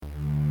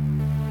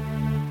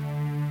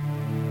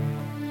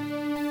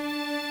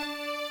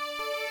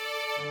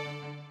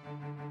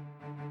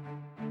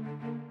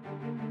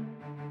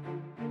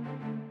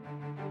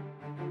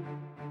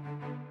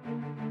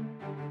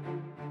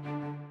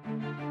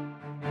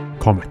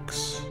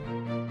comics,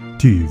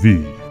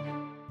 TV,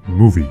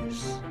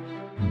 movies,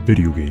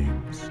 video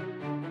games,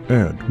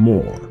 and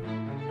more.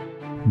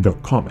 The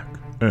Comic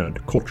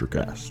and Culture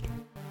Cast.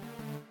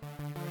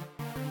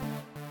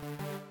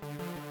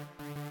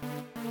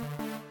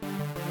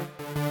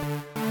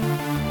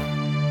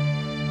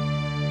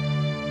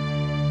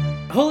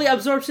 Holy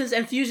absorptions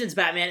and fusions,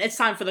 Batman. It's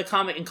time for the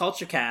Comic and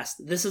Culture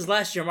Cast. This is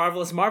Les, your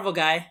marvelous Marvel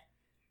guy.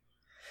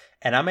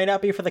 And I may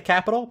not be for the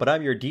Capitol, but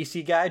I'm your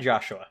DC guy,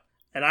 Joshua.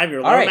 And I'm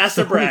your Lore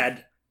Master,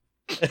 Brad.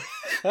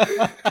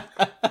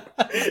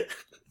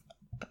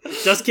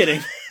 Just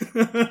kidding.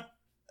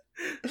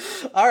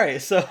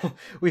 Alright, so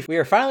we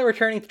are finally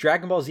returning to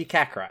Dragon Ball Z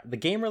Kakarot, the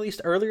game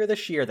released earlier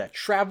this year that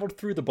traveled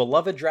through the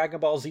beloved Dragon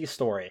Ball Z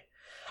story.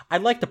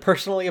 I'd like to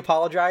personally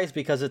apologize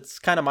because it's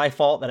kind of my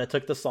fault that it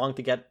took this long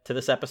to get to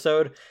this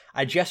episode.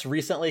 I just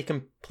recently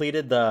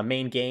completed the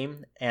main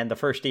game and the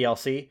first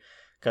DLC,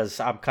 because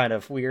I'm kind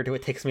of weird.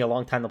 It takes me a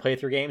long time to play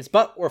through games,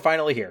 but we're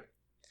finally here.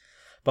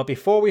 But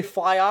before we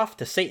fly off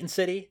to Satan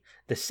City,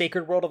 the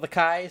sacred world of the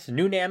Kais,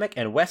 New Namek,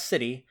 and West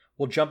City,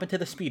 we'll jump into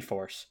the Speed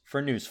Force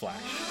for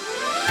Newsflash.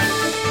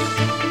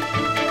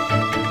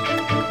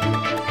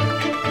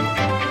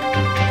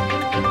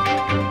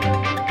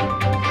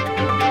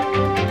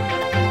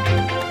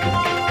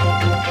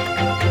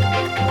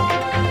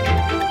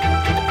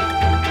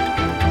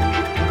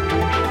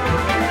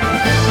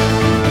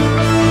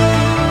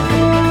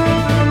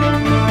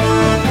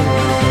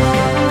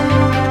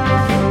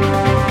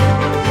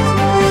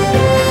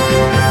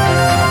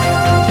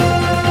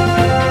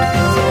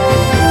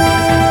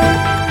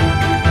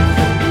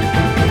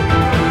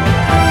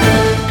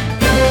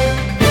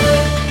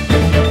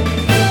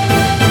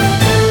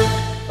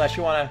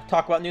 You want to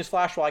talk about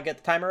Newsflash while I get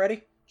the timer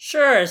ready?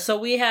 Sure. So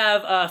we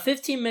have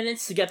 15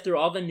 minutes to get through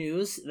all the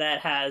news that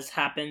has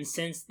happened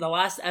since the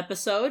last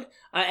episode.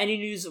 Any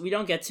news we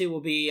don't get to will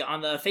be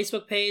on the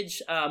Facebook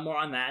page. More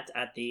on that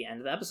at the end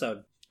of the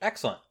episode.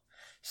 Excellent.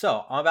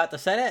 So I'm about to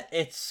set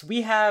it.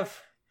 We have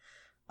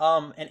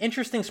an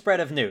interesting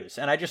spread of news,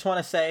 and I just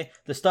want to say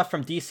the stuff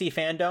from DC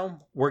Fandom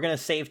we're going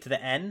to save to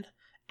the end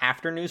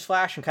after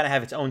Newsflash and kind of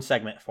have its own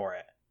segment for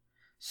it.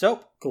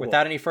 So, cool.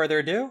 Without any further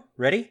ado,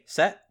 ready,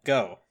 set,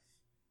 go.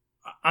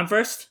 I'm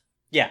first?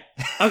 Yeah.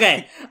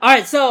 Okay. All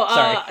right. So,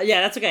 Sorry.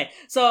 Yeah, that's okay.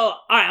 So,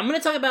 all right. I'm going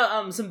to talk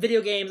about some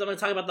video games. I'm going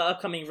to talk about the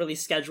upcoming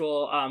release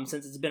schedule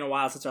since it's been a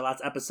while since our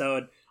last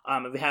episode.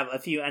 We have a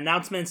few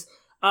announcements.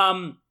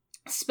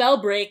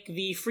 Spellbreak,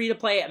 the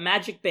free-to-play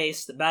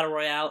Magic-based Battle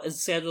Royale,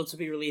 is scheduled to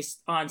be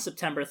released on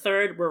September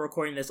 3rd. We're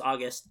recording this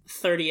August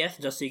 30th,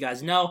 just so you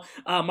guys know.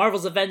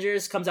 Marvel's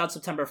Avengers comes out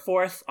September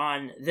 4th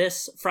on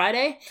this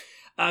Friday.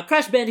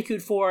 Crash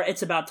Bandicoot 4,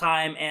 It's About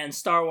Time, and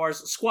Star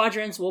Wars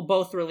Squadrons will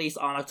both release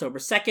on October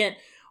 2nd.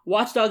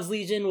 Watch Dogs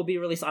Legion will be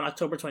released on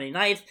October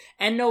 29th.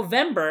 And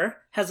November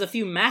has a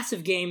few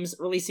massive games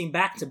releasing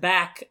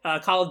back-to-back.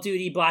 Call of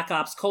Duty Black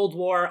Ops Cold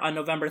War on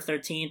November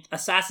 13th,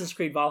 Assassin's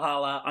Creed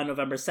Valhalla on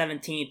November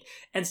 17th,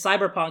 and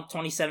Cyberpunk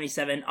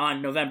 2077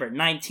 on November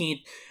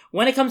 19th.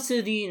 When it comes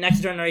to the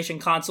next generation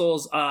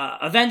consoles,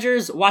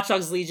 Avengers, Watch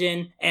Dogs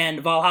Legion, and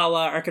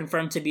Valhalla are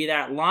confirmed to be there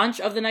at launch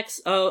of the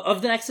next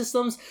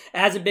systems. It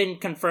hasn't been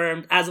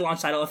confirmed as a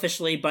launch title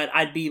officially, but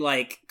I'd be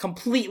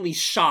completely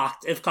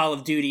shocked if Call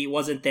of Duty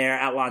wasn't there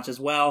at launch as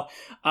well.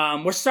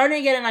 We're starting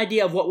to get an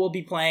idea of what we'll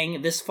be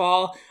playing this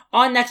fall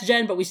on next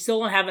gen, but we still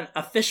don't have an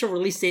official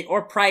release date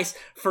or price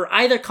for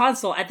either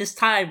console at this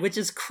time, which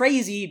is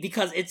crazy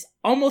because it's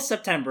almost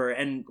September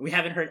and we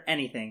haven't heard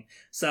anything.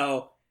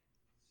 So,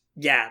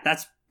 yeah,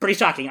 that's pretty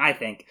shocking, I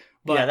think.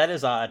 But, yeah, that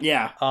is odd.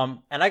 Yeah.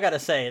 And I gotta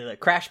say, the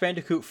Crash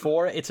Bandicoot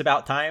 4, It's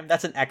About Time,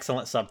 that's an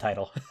excellent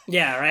subtitle.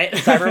 Yeah,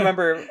 right? I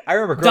remember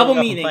growing Double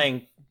up meaning.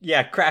 And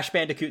playing, Crash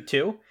Bandicoot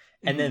 2,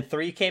 and then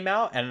 3 came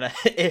out, and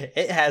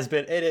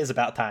it is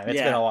about time.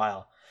 It's been a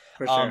while.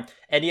 For sure.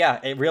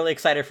 And really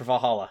excited for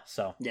Valhalla,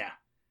 so. Yeah.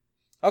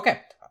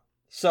 Okay.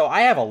 So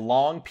I have a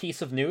long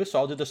piece of news, so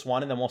I'll do this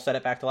one and then we'll set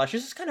it back to last.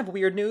 This is kind of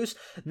weird news,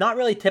 not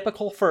really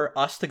typical for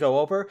us to go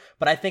over,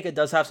 but I think it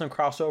does have some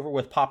crossover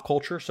with pop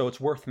culture, so it's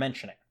worth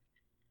mentioning.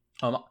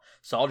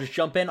 So I'll just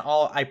jump in.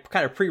 I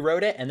kind of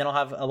pre-wrote it, and then I'll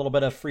have a little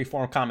bit of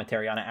free-form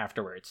commentary on it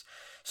afterwards.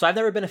 So I've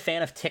never been a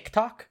fan of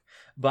TikTok,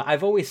 but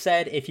I've always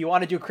said if you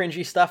want to do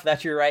cringy stuff,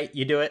 that's your right,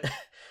 you do it.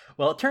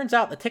 Well, it turns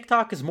out that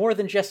TikTok is more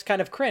than just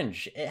kind of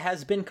cringe. It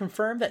has been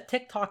confirmed that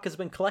TikTok has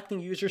been collecting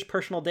users'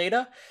 personal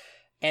data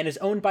and is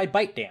owned by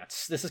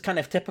ByteDance. This is kind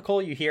of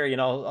typical. You hear,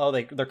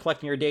 they're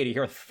collecting your data. You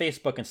hear with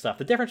Facebook and stuff.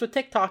 The difference with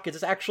TikTok is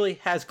it actually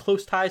has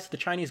close ties to the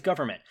Chinese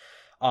government.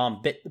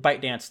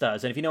 ByteDance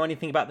does. And if you know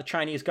anything about the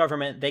Chinese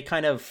government, they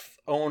kind of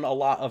own a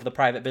lot of the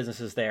private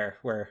businesses there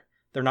where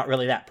they're not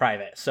really that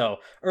private. So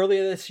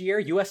earlier this year,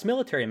 U.S.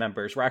 military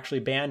members were actually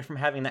banned from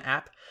having the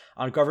app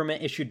on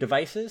government-issued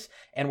devices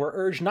and were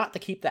urged not to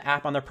keep the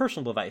app on their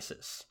personal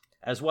devices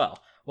as well.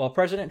 Well,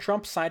 President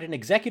Trump signed an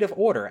executive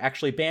order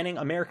actually banning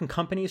American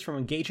companies from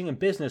engaging in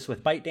business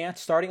with ByteDance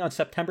starting on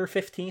September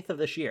 15th of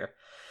this year.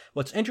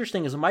 What's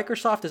interesting is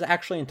Microsoft is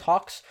actually in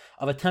talks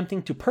of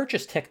attempting to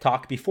purchase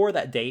TikTok before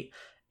that date,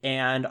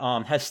 and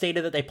has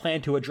stated that they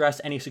plan to address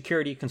any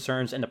security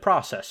concerns in the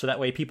process. So that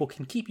way people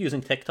can keep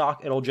using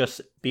TikTok. It'll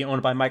just be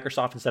owned by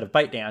Microsoft instead of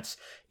ByteDance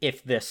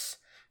if this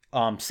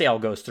sale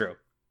goes through.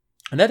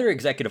 Another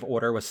executive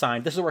order was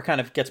signed. This is where it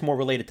kind of gets more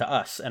related to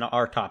us and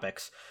our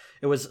topics.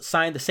 It was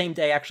signed the same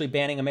day, actually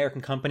banning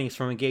American companies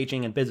from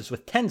engaging in business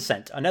with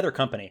Tencent, another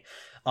company.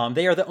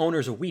 They are the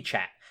owners of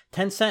WeChat.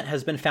 Tencent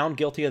has been found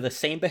guilty of the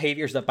same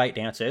behaviors that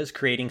ByteDance is,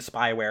 creating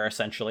spyware,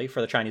 essentially,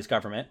 for the Chinese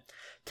government.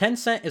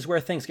 Tencent is where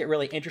things get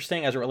really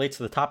interesting as it relates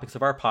to the topics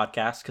of our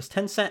podcast, because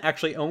Tencent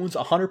actually owns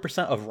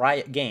 100% of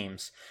Riot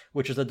Games,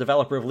 which is the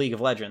developer of League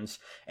of Legends,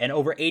 and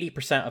over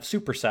 80% of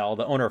Supercell,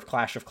 the owner of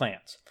Clash of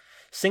Clans.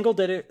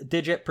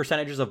 Single-digit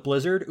percentages of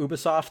Blizzard,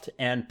 Ubisoft,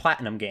 and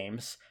Platinum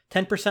Games,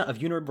 10%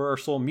 of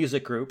Universal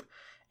Music Group,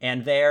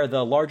 and they're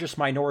the largest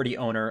minority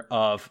owner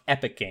of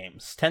Epic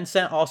Games.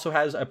 Tencent also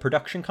has a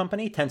production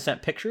company,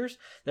 Tencent Pictures,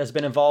 that has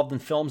been involved in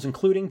films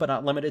including, but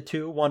not limited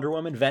to, Wonder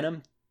Woman,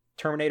 Venom,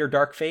 Terminator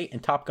Dark Fate,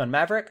 and Top Gun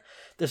Maverick.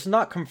 This does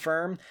not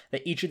confirm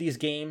that each of these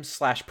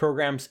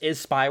games/programs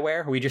is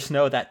spyware. We just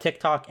know that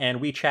TikTok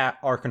and WeChat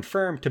are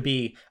confirmed to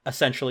be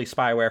essentially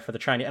spyware for the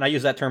Chinese. And I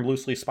use that term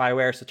loosely.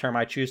 Spyware is the term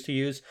I choose to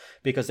use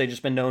because they've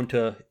just been known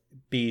to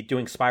be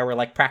doing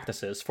spyware-like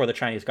practices for the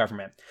Chinese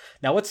government.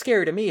 Now, what's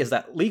scary to me is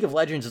that League of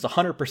Legends is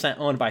 100%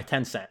 owned by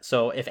Tencent.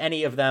 So if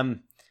any of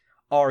them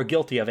are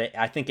guilty of it,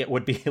 I think it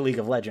would be League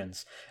of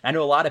Legends. I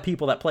know a lot of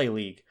people that play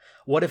League.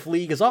 What if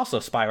League is also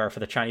spyware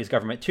for the Chinese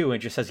government too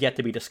and just has yet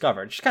to be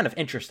discovered? It's kind of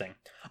interesting.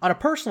 On a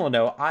personal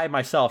note, I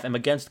myself am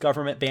against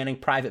government banning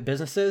private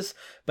businesses,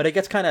 but it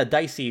gets kind of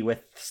dicey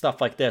with stuff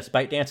like this.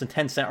 ByteDance and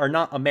Tencent are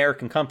not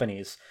American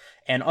companies,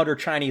 and under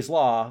Chinese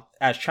law,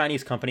 as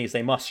Chinese companies,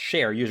 they must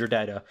share user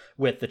data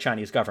with the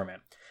Chinese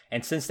government.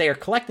 And since they are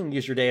collecting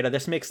user data,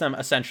 this makes them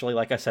essentially,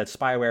 like I said,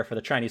 spyware for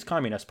the Chinese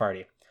Communist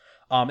Party.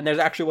 And there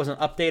actually was an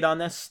update on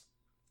this.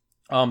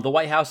 The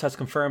White House has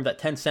confirmed that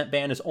Tencent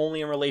ban is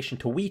only in relation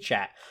to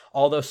WeChat,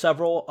 although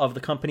several of the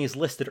companies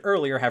listed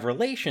earlier have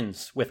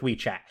relations with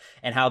WeChat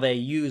and how they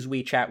use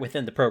WeChat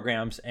within the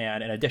programs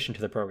and in addition to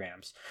the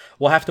programs.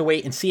 We'll have to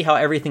wait and see how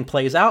everything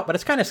plays out, but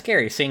it's kind of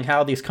scary seeing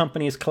how these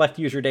companies collect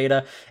user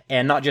data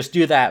and not just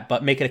do that,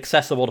 but make it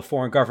accessible to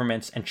foreign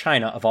governments and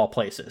China of all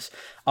places.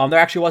 There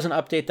actually was an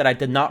update that I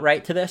did not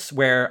write to this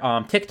where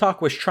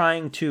TikTok was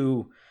trying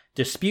to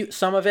dispute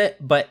some of it,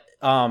 but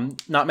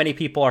not many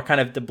people are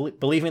kind of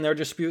believing their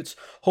disputes.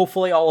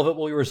 Hopefully all of it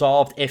will be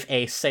resolved if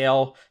a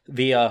sale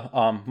via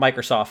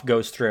Microsoft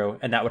goes through,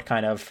 and that would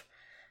kind of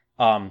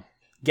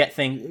get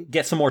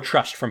some more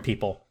trust from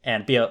people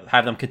and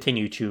have them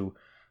continue to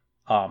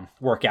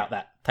work out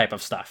that type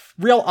of stuff.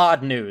 Real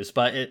odd news,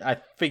 but I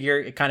figure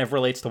it kind of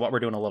relates to what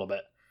we're doing a little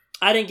bit.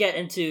 I didn't get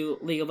into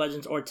League of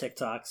Legends or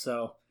TikTok,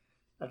 so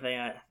I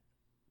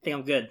think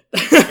I'm good.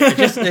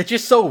 It's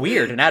just so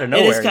weird and out of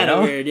nowhere. It is kind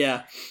of weird,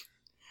 yeah.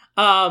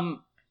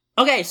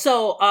 Okay,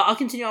 so I'll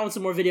continue on with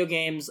some more video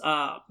games.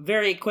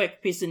 Very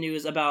quick piece of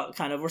news about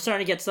we're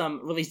starting to get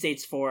some release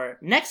dates for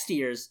next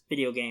year's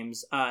video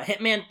games.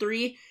 Hitman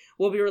 3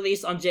 will be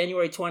released on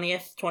January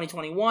 20th,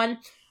 2021.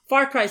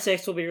 Far Cry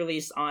 6 will be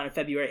released on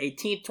February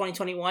 18th,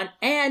 2021.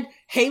 And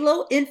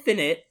Halo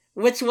Infinite,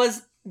 which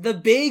was the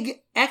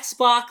big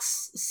Xbox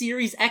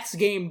Series X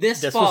game this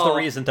fall. This was the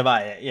reason to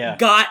buy it, yeah.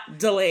 Got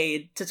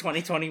delayed to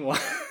 2021.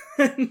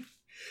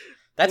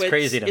 That's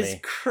crazy to me. It's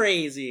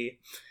crazy.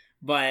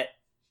 But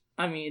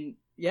I mean,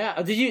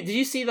 yeah. Did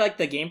you see the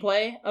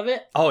gameplay of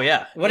it? Oh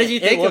yeah. What did you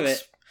think of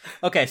it?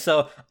 Okay,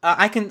 so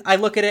I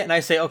look at it and I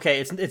say, okay,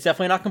 it's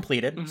definitely not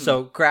completed. Mm-hmm.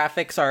 So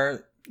graphics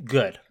are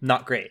good,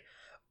 not great.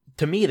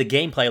 To me, the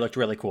gameplay looked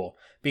really cool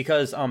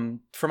because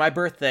for my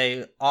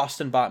birthday,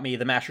 Austin bought me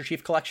the Master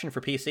Chief Collection for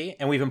PC,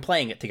 and we've been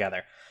playing it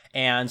together.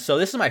 And so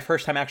this is my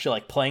first time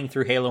actually playing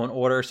through Halo in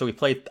order. So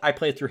I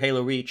played through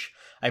Halo Reach.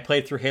 I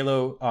played through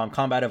Halo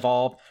Combat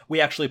Evolved.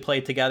 We actually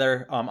played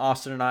together,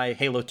 Austin and I,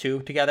 Halo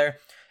 2 together.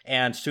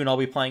 And soon I'll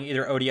be playing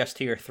either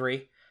ODST or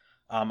 3.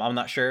 I'm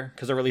not sure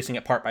because they're releasing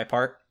it part by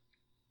part.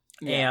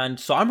 Yeah. And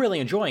so I'm really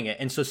enjoying it.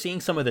 And so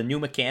seeing some of the new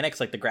mechanics,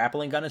 like the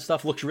grappling gun and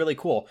stuff, looks really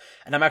cool.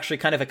 And I'm actually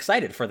kind of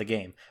excited for the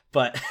game.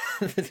 But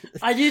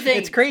I do think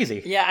it's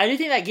crazy. Yeah, I do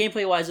think that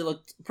gameplay-wise it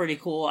looked pretty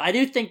cool. I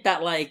do think that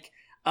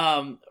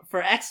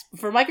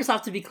for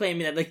Microsoft to be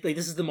claiming that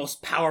this is the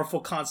most powerful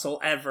console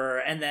ever,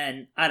 and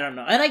then I don't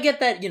know. And I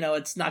get that,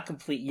 it's not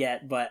complete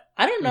yet, but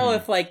I don't know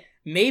if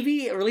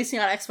maybe releasing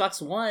on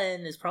Xbox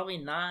One is probably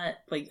not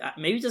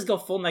maybe just go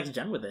full next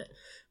gen with it.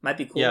 Might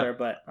be cooler,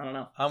 but I don't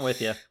know. I'm with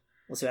you.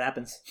 We'll see what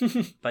happens.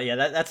 But yeah,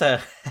 that's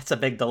a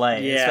big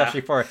delay,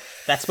 especially for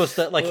that's supposed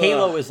to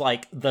Halo is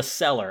the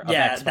seller of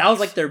Xbox. That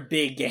was their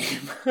big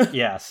game.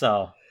 Yeah,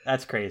 so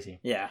that's crazy.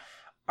 Yeah.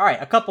 All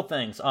right, a couple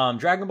things.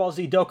 Dragon Ball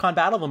Z Dokkan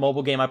Battle, the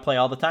mobile game I play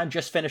all the time,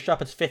 just finished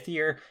up its 5th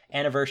year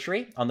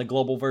anniversary on the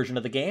global version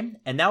of the game,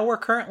 and now we're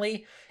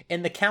currently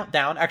in the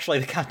countdown. Actually,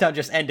 the countdown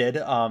just ended.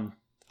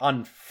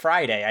 on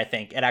Friday, I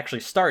think, it actually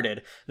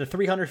started the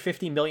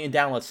 350 million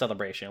download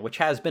celebration, which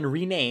has been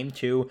renamed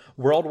to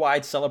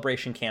Worldwide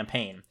Celebration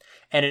Campaign.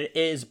 And it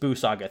is Boo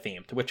Saga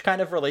themed, which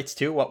kind of relates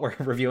to what we're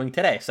reviewing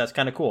today. So that's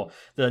kind of cool.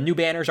 The new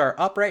banners are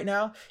up right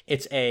now.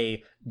 It's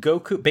a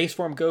Goku, base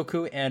form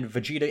Goku and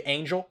Vegeta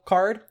Angel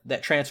card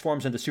that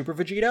transforms into Super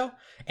Vegito,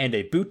 and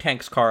a Boo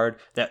Tanks card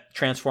that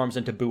transforms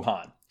into Boo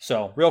Han.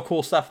 So real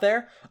cool stuff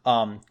there.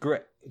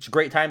 Great. It's a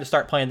great time to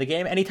start playing the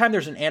game. Anytime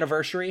there's an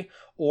anniversary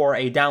or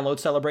a download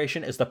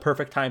celebration is the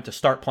perfect time to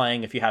start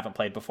playing if you haven't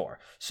played before.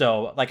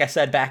 So, like I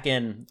said, back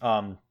in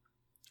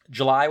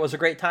July was a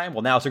great time.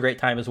 Well, now it's a great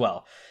time as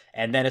well.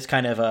 And then it's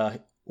kind of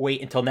a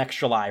wait until next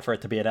July for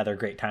it to be another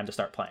great time to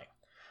start playing.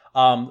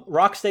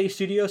 Rocksteady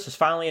Studios has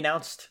finally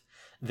announced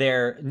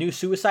their new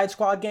Suicide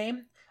Squad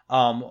game.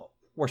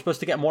 We're supposed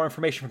to get more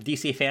information from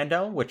DC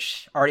Fandom,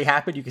 which already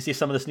happened. You can see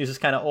some of this news is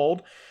kind of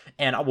old,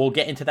 and we'll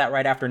get into that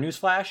right after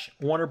Newsflash.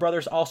 Warner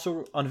Brothers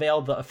also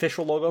unveiled the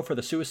official logo for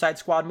the Suicide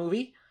Squad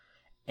movie,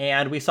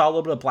 and we saw a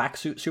little bit of Black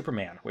Suit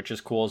Superman, which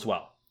is cool as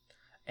well.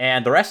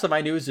 And the rest of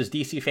my news is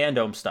DC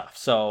Fandom stuff.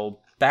 So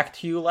back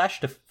to you, Lesh,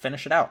 to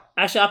finish it out.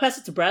 Actually, I'll pass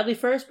it to Bradley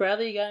first.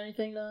 Bradley, you got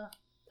anything to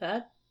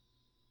add?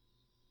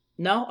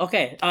 No?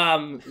 Okay.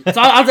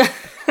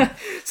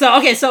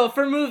 So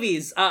for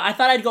movies, I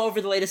thought I'd go over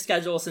the latest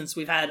schedule since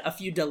we've had a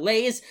few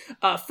delays.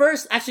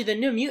 First, actually, the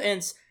New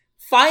Mutants,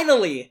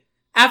 finally,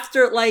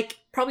 after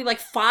probably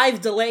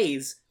 5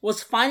 delays,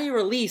 was finally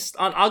released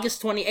on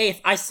August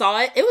 28th. I saw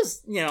it. It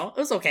was, it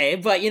was okay,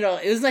 but,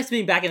 it was nice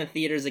being back in the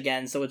theaters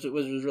again, so which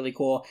was really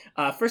cool.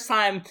 First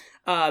time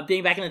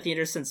being back in the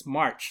theaters since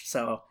March,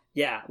 so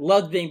yeah,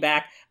 loved being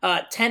back.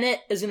 Tenet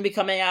is going to be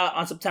coming out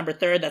on September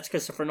 3rd. That's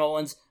Christopher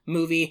Nolan's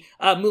movie.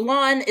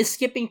 Mulan is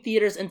skipping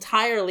theaters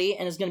entirely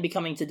and is going to be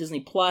coming to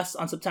Disney Plus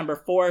on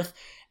September 4th.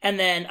 And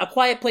then A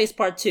Quiet Place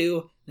Part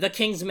 2, The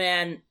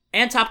Kingsman,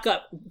 and Top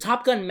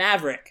Gun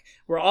Maverick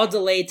were all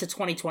delayed to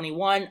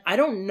 2021. I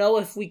don't know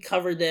if we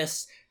covered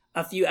this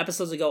a few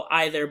episodes ago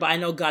either, but I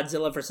know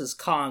Godzilla vs.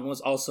 Kong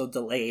was also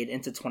delayed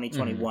into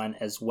 2021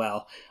 as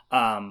well.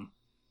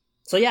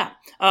 So yeah,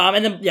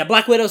 and then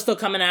Black Widow's still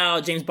coming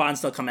out. James Bond's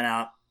still coming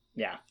out.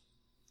 Yeah,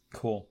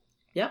 cool.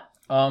 Yeah.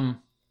 I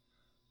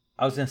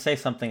was gonna say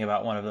something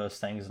about one of those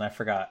things and I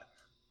forgot.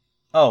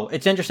 Oh,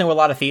 it's interesting what a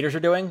lot of theaters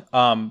are doing.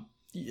 I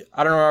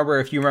don't remember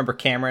if you remember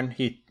Cameron.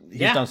 He's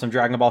done some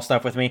Dragon Ball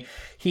stuff with me.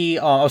 I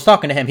was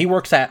talking to him. He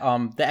works at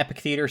the Epic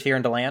Theaters here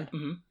in DeLand.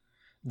 Mm-hmm.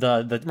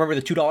 The remember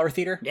the $2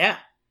 theater? Yeah.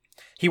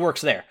 He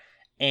works there,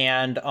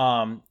 and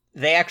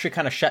they actually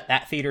kind of shut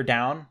that theater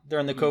down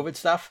during the COVID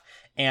stuff.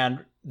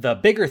 And the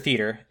bigger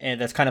theater, and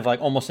that's kind of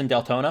like almost in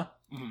Deltona,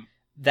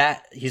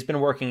 that he's been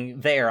working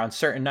there on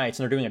certain nights,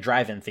 and they're doing a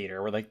drive-in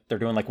theater where they're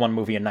doing one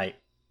movie a night.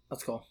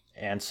 That's cool.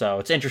 And so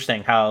it's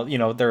interesting how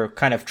they're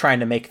kind of trying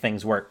to make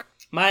things work.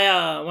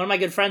 My one of my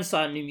good friends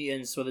saw New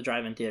Mutants with a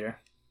drive-in theater.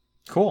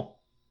 Cool.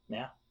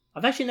 Yeah,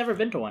 I've actually never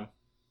been to one.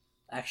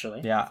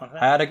 Actually, yeah,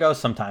 I had to go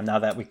sometime now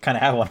that we kind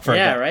of have one for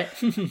a right.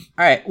 All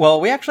right,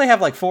 well, we actually have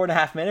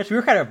 4.5 minutes. We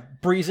were kind of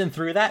breezing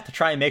through that to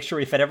try and make sure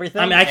we fit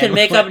everything. I mean, I can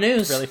make up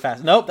news really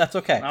fast. Nope, that's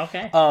okay.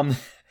 Okay.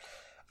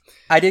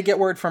 I did get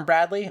word from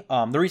Bradley.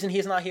 The reason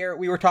he's not here,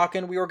 we were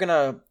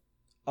gonna.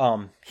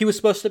 He was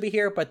supposed to be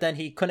here, but then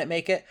he couldn't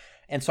make it,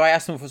 and so I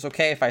asked him if it was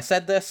okay if I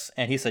said this,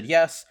 and he said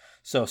yes.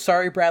 So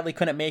sorry, Bradley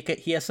couldn't make it.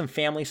 He has some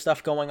family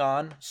stuff going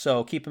on,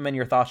 so keep him in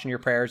your thoughts and your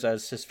prayers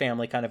as his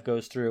family kind of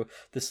goes through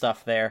the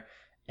stuff there.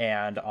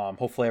 And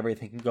hopefully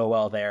everything can go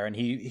well there. And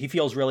he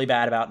feels really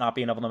bad about not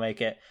being able to make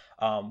it.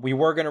 We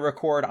were going to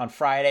record on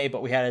Friday,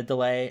 but we had a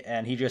delay.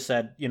 And he just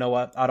said, you know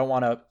what? I don't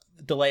want to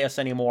delay us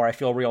anymore. I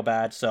feel real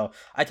bad. So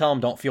I tell him,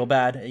 don't feel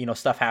bad.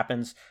 Stuff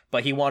happens.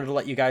 But he wanted to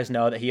let you guys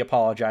know that he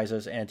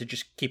apologizes and to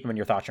just keep him in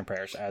your thoughts and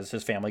prayers as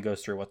his family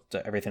goes through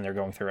everything they're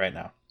going through right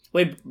now.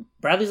 Wait,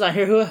 Bradley's not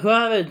here. Who have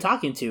I been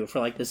talking to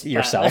for this?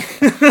 Yourself.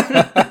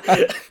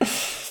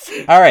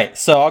 All right.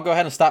 So I'll go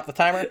ahead and stop the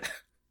timer.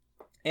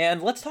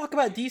 And let's talk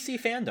about DC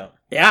Fandom.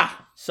 Yeah.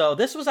 So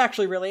this was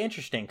actually really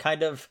interesting.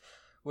 Kind of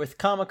with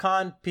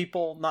Comic-Con,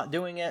 people not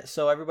doing it,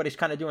 so everybody's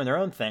kind of doing their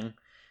own thing.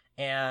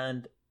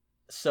 And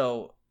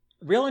so,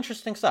 real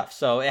interesting stuff.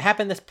 So it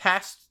happened this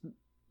past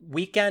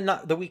weekend,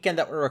 not the weekend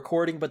that we're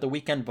recording, but the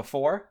weekend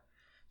before.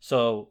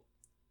 So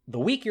the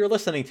week you're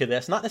listening to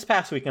this, not this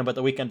past weekend, but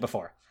the weekend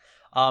before.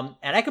 And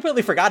I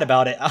completely forgot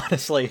about it,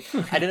 honestly.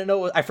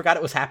 I forgot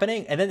it was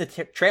happening, and then the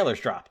trailers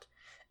dropped.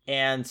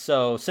 And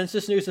so, since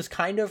this news is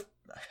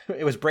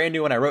it was brand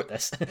new when I wrote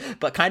this,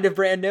 but kind of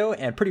brand new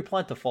and pretty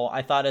plentiful,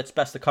 I thought it's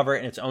best to cover it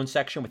in its own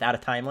section without a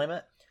time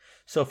limit.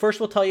 So first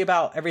we'll tell you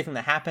about everything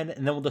that happened,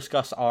 and then we'll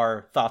discuss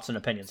our thoughts and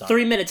opinions on it.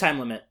 3-minute time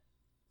limit.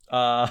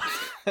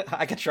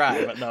 I could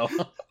try, but no.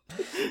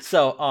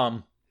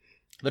 So,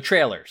 the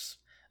trailers.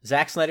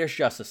 Zack Snyder's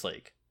Justice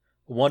League.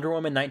 Wonder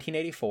Woman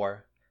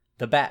 1984.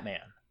 The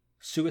Batman.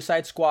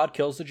 Suicide Squad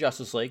Kills the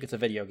Justice League. It's a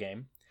video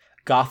game.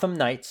 Gotham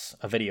Knights,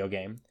 a video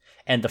game.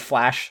 And The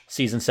Flash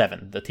Season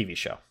 7, the TV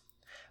show.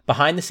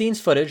 Behind the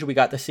scenes footage we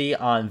got to see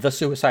on The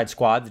Suicide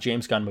Squad, the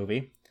James Gunn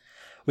movie.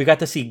 We got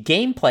to see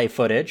gameplay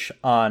footage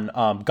on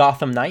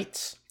Gotham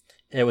Knights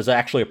It was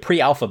actually a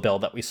pre-alpha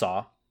build that we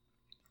saw.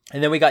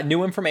 And then we got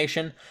new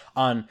information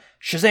on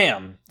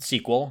Shazam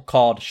sequel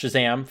called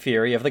Shazam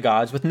Fury of the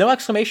Gods with no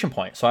exclamation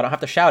point, so I don't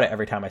have to shout it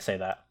every time I say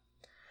that.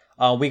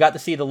 We got to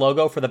see the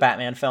logo for the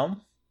Batman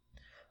film.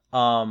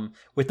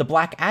 With the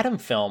Black Adam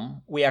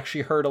film, we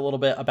actually heard a little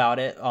bit about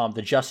it.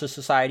 The Justice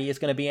Society is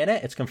going to be in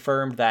it. It's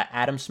confirmed that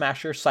Atom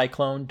Smasher,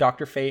 Cyclone,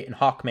 Dr. Fate, and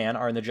Hawkman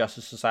are in the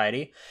Justice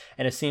Society.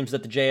 And it seems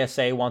that the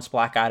JSA wants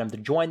Black Adam to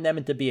join them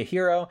and to be a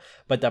hero,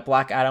 but that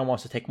Black Adam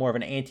wants to take more of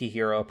an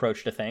anti-hero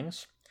approach to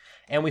things.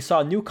 And we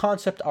saw new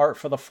concept art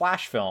for the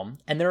Flash film,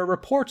 and there are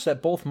reports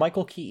that both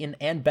Michael Keaton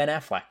and Ben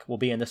Affleck will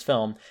be in this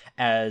film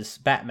as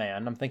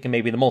Batman. I'm thinking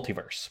maybe the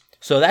multiverse.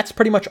 So that's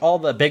pretty much all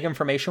the big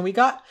information we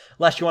got.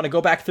 Les, you want to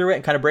go back through it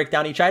and kind of break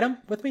down each item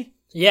with me?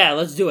 Yeah,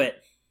 let's do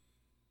it.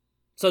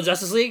 So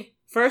Justice League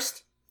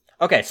first?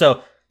 Okay,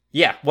 so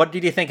yeah, what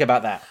did you think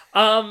about that?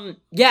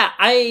 Yeah,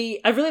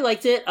 I really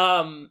liked it.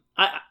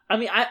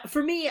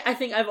 For me, I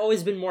think I've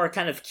always been more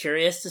kind of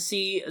curious to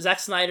see Zack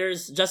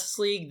Snyder's Justice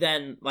League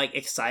than like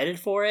excited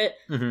for it.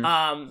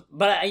 Mm-hmm.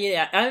 But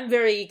yeah, I'm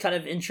very kind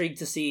of intrigued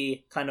to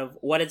see kind of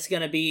what it's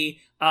gonna be.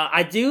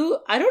 I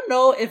don't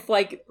know if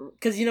like,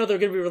 cause they're gonna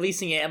be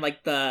releasing it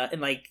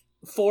in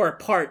 4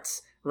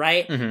 parts,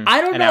 right? Mm-hmm.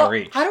 I don't An know. hour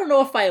each. I don't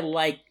know if I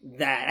like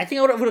that. I think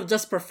I would have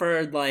just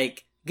preferred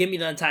like give me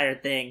the entire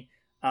thing.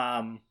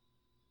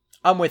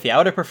 I'm with you. I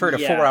would have preferred a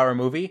 4-hour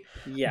movie.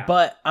 Yeah.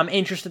 But I'm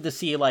interested to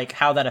see like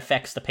how that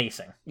affects the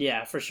pacing.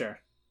 Yeah, for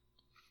sure.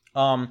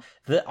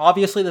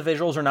 Obviously the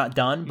visuals are not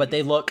done, but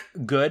they look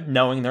good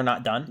knowing they're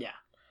not done. Yeah.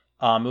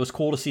 It was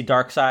cool to see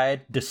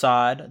Darkseid,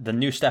 Desaad, the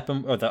new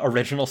the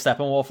original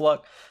Steppenwolf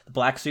look, the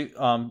black suit,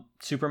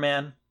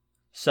 Superman.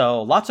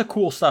 So lots of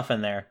cool stuff in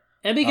there.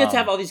 And it'd be good to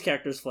have all these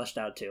characters fleshed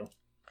out too.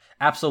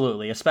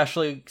 Absolutely,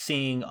 especially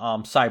seeing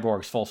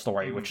Cyborg's full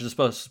story, which is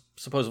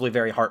supposedly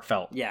very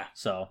heartfelt. Yeah.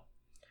 So,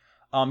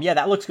 yeah,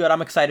 that looks good.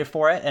 I'm excited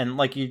for it, and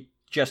like you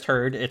just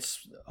heard,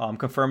 it's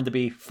confirmed to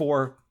be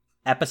 4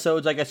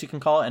 episodes, I guess you can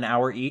call it, an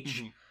hour each.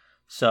 Mm-hmm.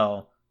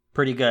 So,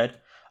 pretty good.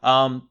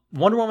 Wonder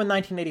Woman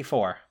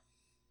 1984.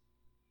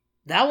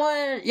 That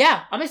one,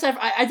 yeah, I'm excited.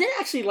 I didn't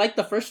actually like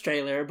the first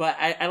trailer, but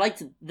I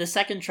liked the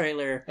second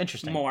trailer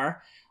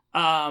more.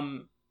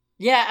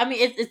 Yeah, I mean,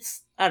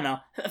 it's I don't know.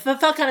 It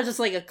felt kind of just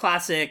like a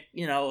classic,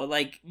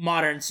 like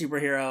modern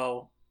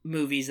superhero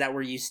movies that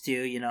we're used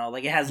to,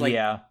 like it has like,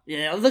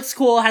 it looks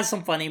cool, it has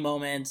some funny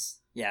moments.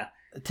 Yeah.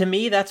 To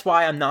me, that's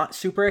why I'm not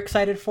super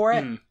excited for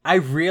it. I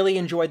really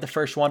enjoyed the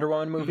first Wonder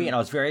Woman movie, and I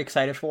was very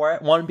excited for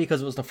it. 1,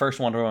 because it was the first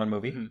Wonder Woman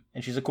movie,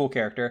 and she's a cool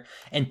character.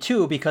 And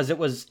 2, because it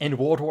was in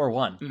World War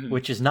I,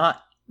 which is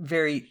not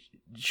very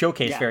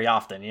showcased very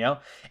often,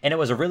 And it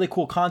was a really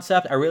cool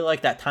concept. I really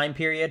like that time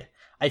period.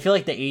 I feel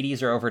like the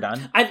 80s are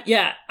overdone.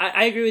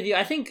 I agree with you.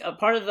 I think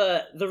part of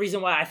the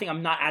reason why I think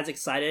I'm not as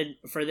excited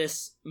for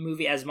this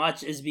movie as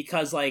much is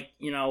because, like,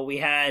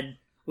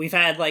 we've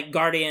had like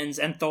Guardians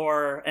and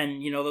Thor,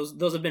 and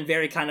those have been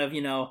very kind of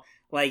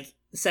like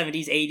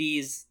 70s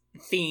 80s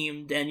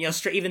themed, and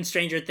even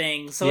Stranger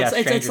Things. So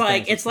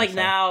it's like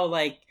now,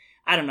 like,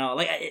 I don't know,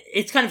 like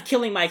it's kind of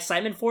killing my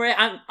excitement for it.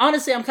 I'm kind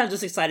of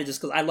just excited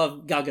just because I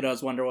love Gal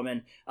Gadot's Wonder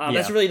Woman.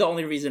 That's really the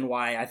only reason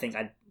why I think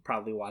I'd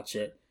probably watch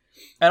it.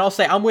 And I'll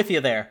say I'm with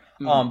you there.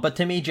 But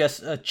to me,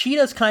 just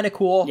Cheetah's kind of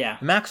cool. Yeah.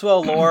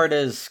 Maxwell Lord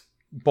is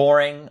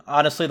boring.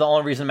 Honestly, the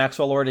only reason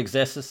Maxwell Lord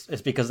exists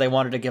is because they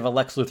wanted to give a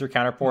Lex Luthor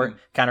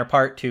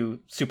counterpart to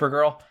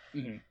Supergirl.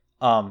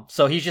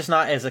 So he's just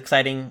not as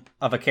exciting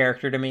of a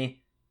character to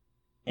me.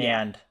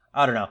 And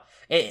I don't know.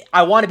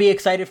 I want to be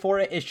excited for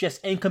it. It's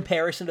just in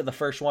comparison to the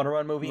first Wonder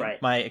Woman movie,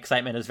 my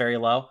excitement is very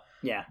low.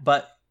 Yeah.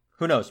 But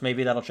who knows?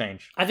 Maybe that'll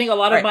change. I think a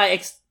lot of my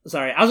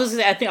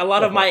I think a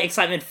lot of my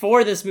excitement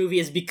for this movie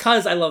is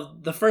because I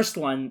love the first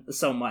one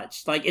so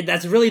much. Like,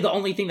 that's really the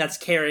only thing that's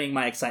carrying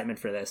my excitement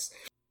for this.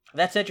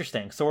 That's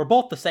interesting. So we're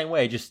both the same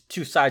way, just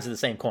 2 sides of the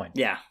same coin.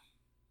 Yeah.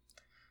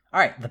 All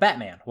right, The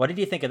Batman. What did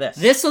you think of this?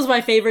 This was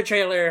my favorite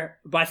trailer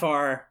by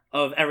far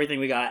of everything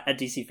we got at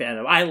DC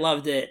Fandom. I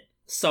loved it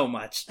so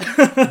much.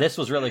 This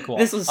was really cool.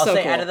 This was I'll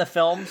say cool. Out of the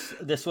films,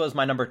 this was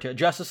my number 2.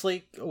 Justice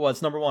League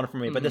was number 1 for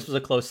me, but this was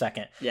a close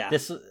second. Yeah.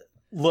 This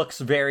looks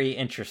very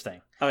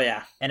interesting. Oh,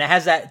 yeah. And it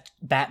has that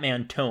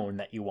Batman tone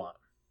that you want.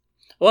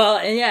 Well,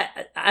 and yeah,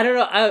 I don't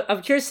know.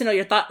 I'm curious to know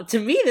your thought. To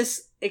me,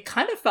 it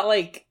kind of felt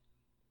like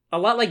a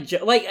lot like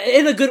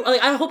in a good,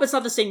 like, I hope it's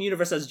not the same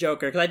universe as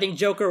Joker, because I think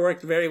Joker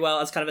worked very well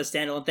as kind of a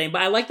standalone thing,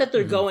 but I like that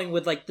they're going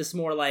with like this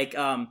more like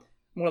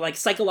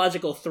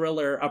psychological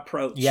thriller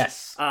approach.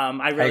 Yes.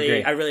 I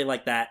really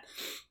like that.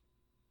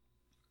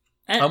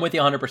 And, I'm with you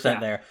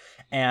 100% there.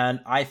 And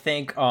I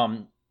think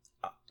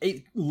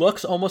it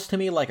looks almost to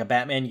me like a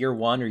Batman Year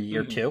 1 or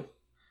Year 2,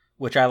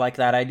 which I like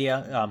that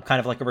idea.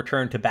 Kind of like a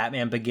return to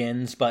Batman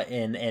Begins, but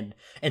in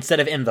instead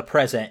of in the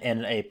present,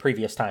 in a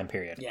previous time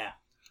period. Yeah.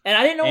 And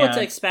I didn't know what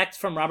to expect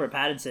from Robert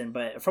Pattinson,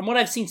 but from what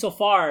I've seen so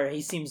far,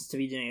 he seems to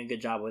be doing a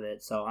good job with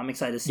it. So I'm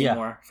excited to see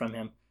more from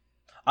him.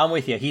 I'm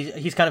with you.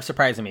 He's kind of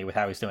surprising me with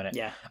how he's doing it.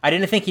 Yeah. I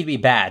didn't think he'd be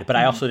bad, but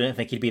I also didn't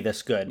think he'd be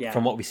this good Yeah.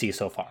 from what we see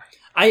so far.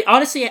 I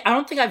honestly, I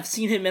don't think I've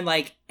seen him in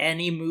like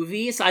any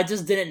movie, so I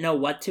just didn't know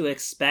what to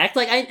expect.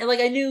 I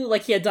knew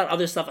like he had done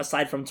other stuff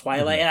aside from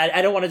Twilight, and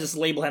I don't want to just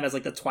label him as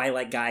like the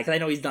Twilight guy because I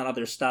know he's done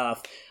other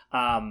stuff.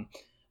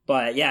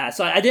 But yeah,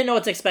 so I didn't know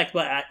what to expect,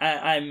 but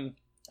I'm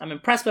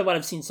impressed by what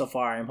I've seen so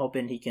far. I'm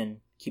hoping he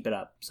can keep it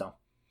up. So.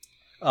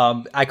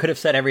 I could have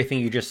said everything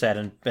you just said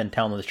and been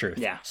telling the truth.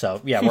 Yeah.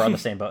 So yeah, we're on the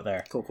same boat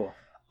there. Cool.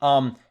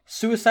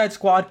 Suicide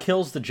Squad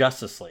kills the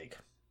Justice League.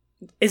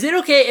 Is it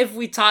okay if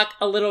we talk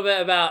a little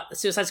bit about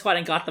Suicide Squad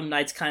and Gotham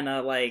Knights kind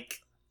of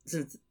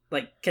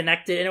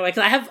connected in a way?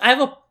 Because I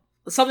have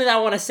something that I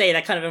want to say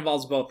that kind of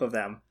involves both of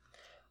them.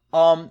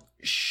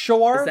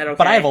 Sure. Is that okay?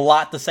 But I have a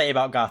lot to say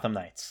about Gotham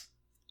Knights.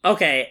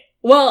 Okay.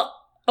 Well,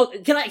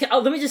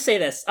 let me just say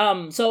this.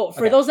 So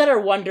for those that are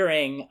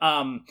wondering,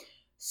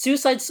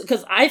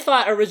 because I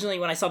thought originally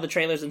when I saw the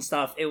trailers and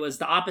stuff, it was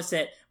the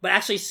opposite, but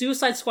actually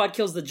Suicide Squad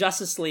Kills the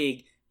Justice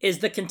League is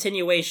the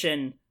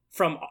continuation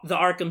from the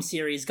Arkham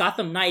series.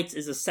 Gotham Knights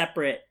is a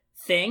separate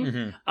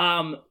thing,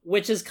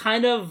 which is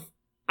kind of,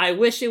 I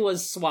wish it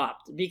was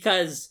swapped,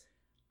 because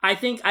I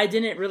think I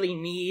didn't really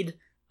need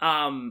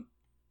the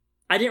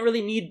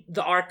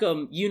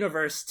Arkham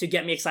universe to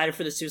get me excited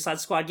for the Suicide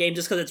Squad game,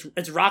 just because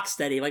it's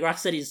Rocksteady. Like,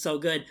 Rocksteady is so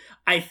good.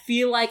 I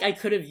feel like I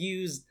could have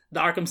used the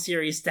Arkham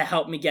series to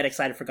help me get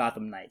excited for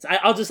Gotham Knights.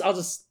 I'll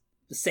just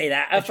say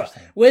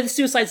that. With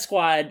Suicide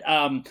Squad,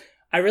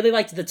 I really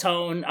liked the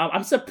tone.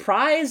 I'm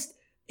surprised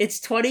it's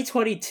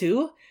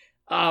 2022.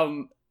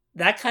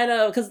 That kind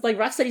of, because like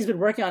Rocksteady's been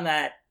working on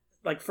that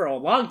like for a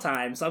long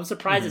time, so I'm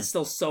surprised it's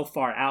still so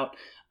far out.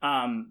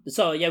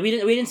 So yeah, we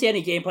didn't see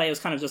any gameplay. It was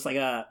kind of just like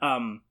a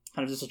kind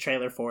of just a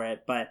trailer for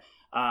it. But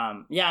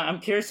yeah, I'm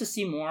curious to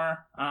see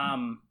more.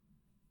 And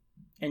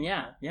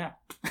yeah.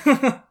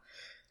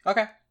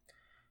 Okay.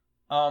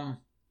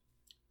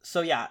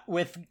 So yeah,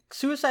 with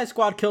Suicide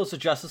Squad Kills the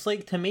Justice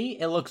League, to me,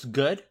 it looks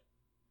good.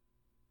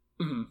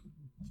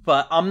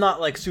 But I'm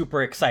not like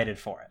super excited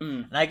for it.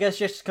 And I guess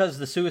just because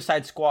the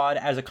Suicide Squad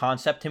as a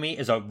concept to me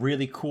is a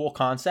really cool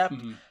concept,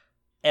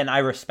 and I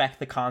respect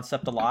the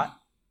concept a lot,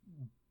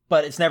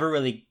 but it's never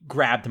really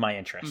grabbed my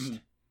interest.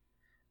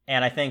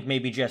 And I think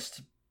maybe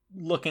just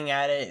looking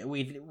at it,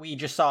 we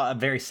just saw a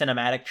very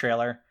cinematic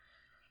trailer.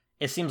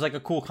 It seems like a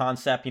cool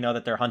concept,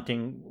 that they're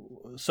hunting.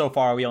 So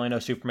far, we only know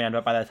Superman,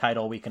 but by the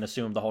title, we can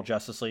assume the whole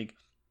Justice League.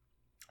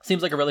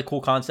 Seems like a really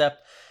cool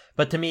concept,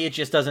 but to me, it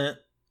just doesn't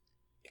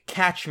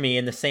catch me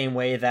in the same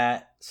way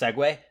that,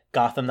 segue,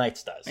 Gotham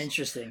Knights does.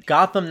 Interesting.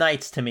 Gotham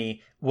Knights, to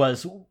me,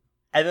 was,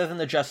 other than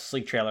the Justice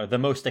League trailer, the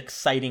most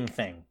exciting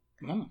thing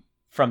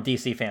from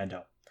DC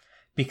fandom.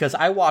 Because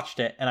I watched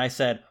it, and I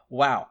said,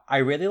 wow, I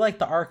really like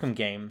the Arkham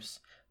games,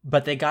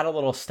 but they got a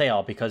little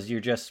stale because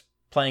you're just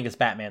playing as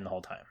Batman the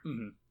whole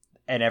time.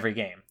 In every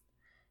game.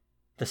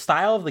 The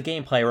style of the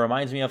gameplay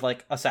reminds me of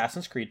like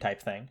Assassin's Creed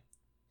type thing.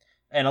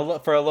 And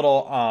for a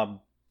little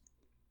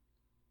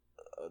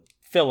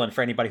fill-in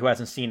for anybody who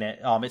hasn't seen it,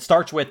 it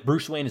starts with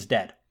Bruce Wayne is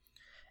dead.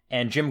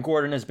 And Jim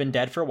Gordon has been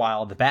dead for a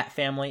while. The Bat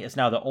family is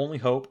now the only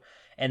hope.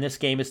 And this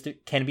game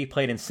can be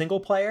played in single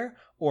player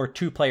or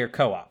 2-player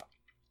co-op.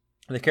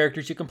 The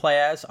characters you can play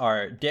as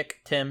are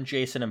Dick, Tim,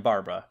 Jason, and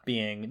Barbara,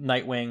 being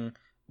Nightwing,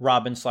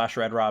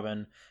 Robin/Red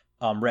Robin,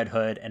 Red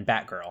Hood, and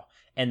Batgirl.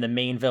 And the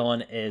main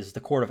villain is the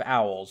Court of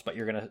Owls, but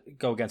you're going to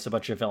go against a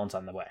bunch of villains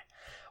on the way.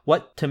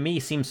 What to me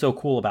seemed so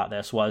cool about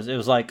this was, it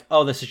was like,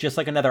 oh, this is just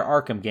like another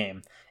Arkham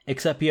game,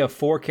 except you have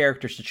 4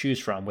 characters to choose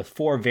from with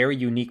 4 very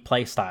unique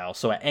play styles.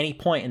 So at any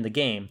point in the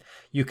game,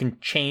 you can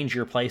change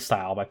your play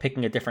style by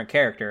picking a different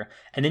character,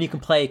 and then you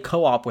can play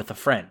co-op with a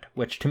friend,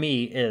 which to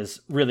me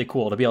is really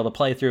cool, to be able to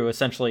play through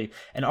essentially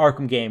an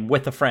Arkham game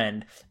with a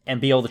friend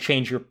and be able to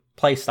change your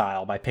play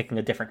style by picking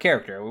a different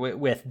character.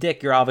 With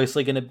Dick, you're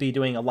obviously going to be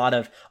doing a lot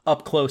of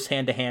up-close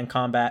hand-to-hand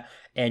combat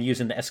and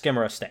using the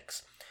Eskimora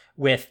sticks.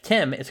 With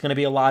Tim, it's going to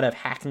be a lot of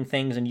hacking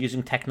things and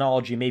using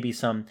technology, maybe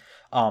some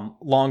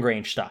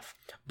long-range stuff.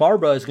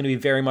 Barbara is going to be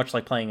very much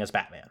like playing as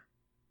Batman,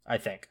 I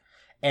think.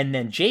 And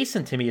then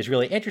Jason, to me, is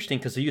really interesting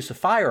because the use of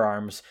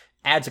firearms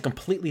adds a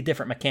completely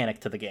different mechanic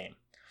to the game.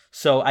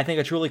 So I think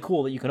it's really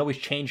cool that you can always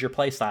change your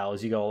playstyle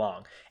as you go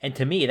along. And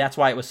to me, that's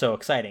why it was so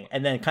exciting.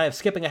 And then kind of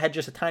skipping ahead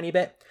just a tiny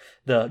bit,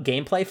 the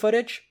gameplay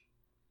footage,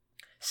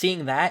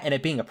 seeing that and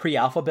it being a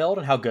pre-alpha build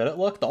and how good it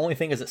looked, the only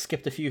thing is it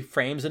skipped a few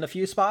frames in a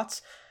few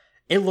spots.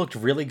 It looked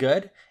really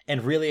good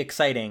and really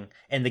exciting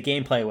in the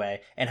gameplay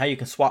way, and how you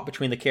can swap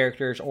between the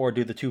characters or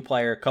do the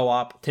 2-player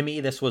co-op. To me,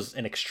 this was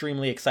an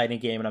extremely exciting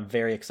game, and I'm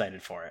very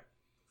excited for it.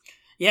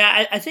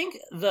 Yeah, I think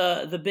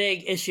the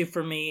big issue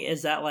for me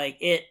is that like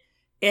it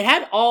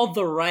had all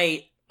the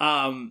right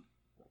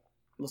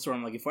what's the word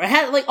I'm looking for? It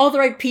had like all the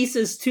right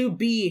pieces to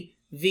be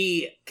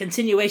the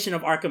continuation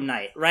of Arkham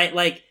Knight, right?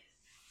 Like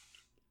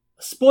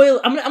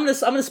I'm gonna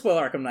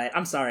spoil Arkham Knight.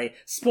 I'm sorry.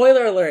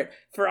 Spoiler alert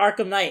for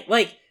Arkham Knight.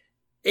 Like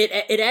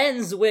it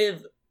ends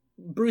with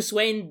Bruce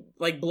Wayne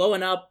like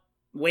blowing up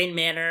Wayne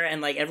Manor,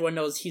 and like everyone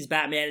knows he's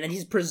Batman, and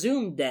he's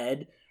presumed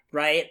dead,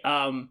 right?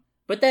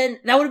 But But then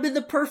that would have been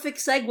the perfect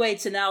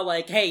segue to now,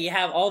 like, hey, you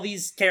have all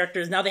these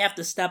characters, now they have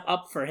to step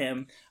up for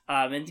him.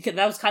 And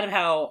that was kind of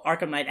how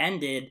Arkham Knight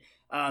ended.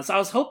 So I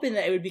was hoping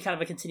that it would be kind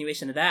of a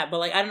continuation of that. But,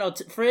 like, I don't know,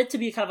 for it to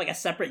be kind of like a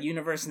separate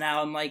universe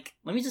now, I'm like,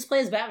 let me just play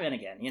as Batman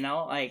again, you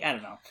know? Like, I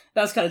don't know.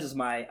 That was kind of just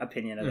my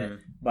opinion of it.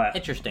 But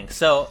interesting.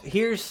 So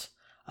here's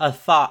a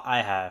thought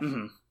I have.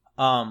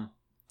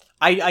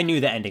 I knew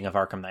the ending of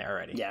Arkham Knight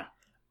already. Yeah.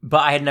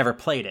 But I had never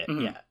played it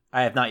yet.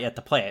 I have not yet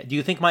to play it. Do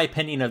you think my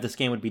opinion of this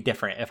game would be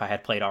different if I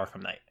had played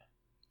Arkham Knight?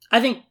 I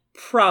think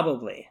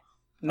probably.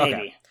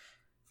 Maybe.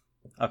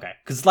 Okay.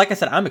 Because like I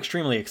said, I'm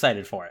extremely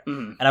excited for it.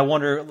 And I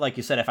wonder, like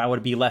you said, if I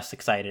would be less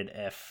excited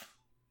if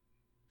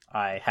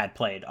I had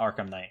played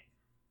Arkham Knight.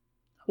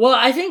 Well,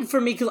 I think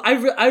for me, because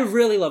I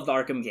really love the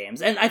Arkham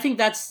games, and I think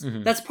that's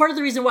part of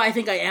the reason why I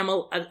think I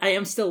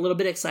am still a little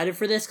bit excited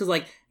for this, because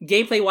like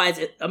gameplay wise,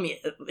 I mean,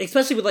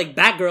 especially with like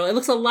Batgirl, it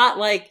looks a lot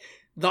like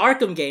the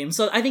Arkham game,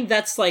 so I think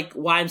that's like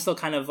why I'm still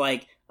kind of a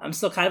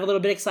little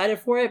bit excited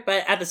for it,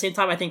 but at the same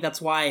time, I think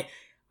that's why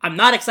I'm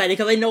not excited,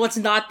 because I know it's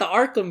not the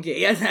Arkham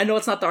game. I know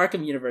it's not the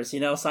Arkham universe, you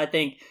know, so I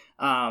think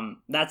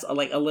that's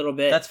like a little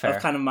bit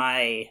of kind of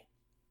my,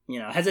 you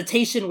know,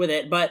 hesitation with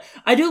it, but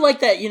I do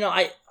like that, you know,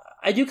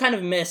 I do kind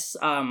of miss,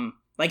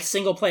 like,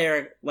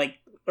 single-player, like,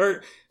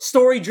 or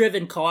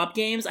story-driven co-op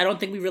games. I don't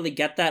think we really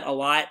get that a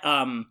lot,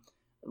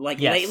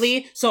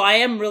 lately. So I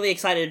am really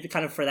excited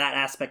kind of for that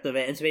aspect of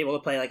it, and to be able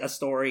to play, like, a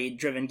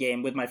story-driven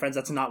game with my friends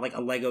that's not, like,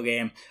 a Lego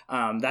game.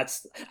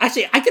 That's...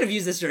 Actually, I could have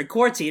used this during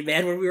quarantine,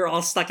 man, when we were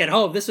all stuck at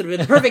home. This would have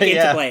been the perfect game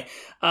to play.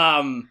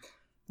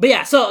 But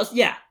yeah, so,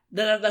 yeah,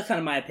 that's kind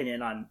of my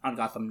opinion on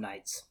Gotham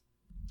Knights.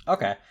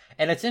 Okay.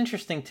 And it's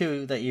interesting,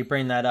 too, that you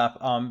bring that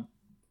up,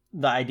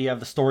 the idea of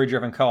the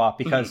story-driven co-op,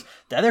 because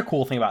the other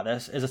cool thing about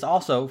this is it's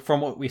also, from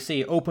what we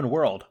see, open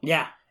world.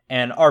 Yeah.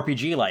 And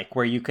RPG-like,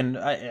 where you can,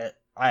 if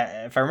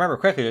I remember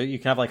correctly, you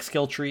can have, like,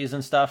 skill trees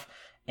and stuff,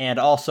 and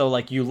also,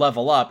 like, you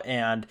level up,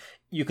 and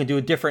you can do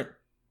different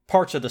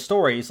parts of the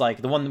stories.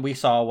 Like, the one that we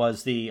saw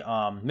was the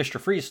Mr.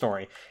 Freeze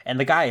story, and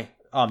the guy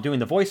doing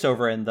the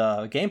voiceover in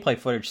the gameplay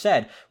footage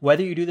said,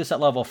 whether you do this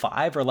at level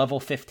 5 or level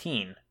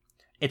 15...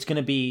 it's going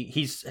to be,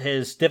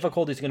 his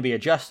difficulty is going to be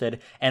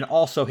adjusted, and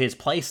also his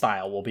play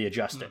style will be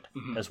adjusted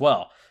as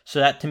well.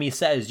 So that, to me,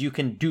 says you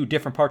can do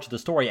different parts of the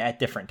story at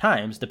different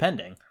times,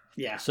 depending.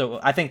 Yeah. So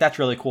I think that's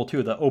really cool,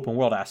 too, the open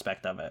world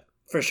aspect of it.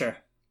 For sure.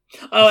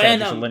 Oh,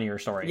 and just a linear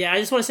story. Yeah, I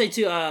just want to say,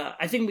 too,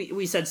 I think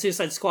we said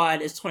Suicide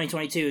Squad is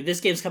 2022. This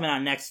game's coming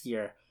out next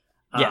year.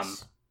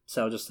 Yes.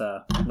 So just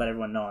let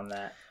everyone know on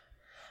that.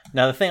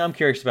 Now, the thing I'm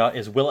curious about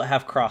is, will it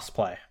have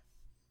crossplay?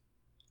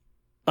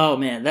 Oh,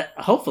 man,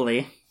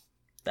 hopefully...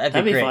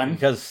 That'd be great, fun.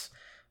 Because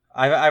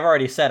I've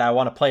already said I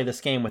want to play this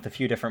game with a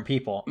few different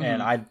people,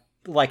 and I'd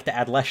like to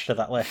add Lesh to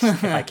that list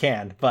if I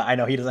can, but I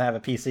know he doesn't have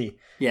a PC.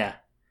 Yeah.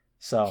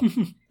 So,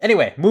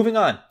 anyway, moving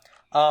on.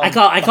 I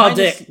call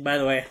Dick, by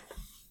the way.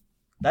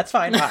 That's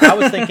fine. I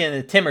was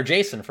thinking Tim or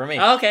Jason for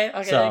me. Okay,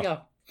 so, there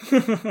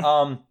you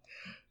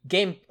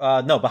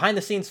go. Behind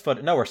the scenes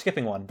footage. No, we're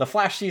skipping one. The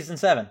Flash Season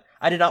 7.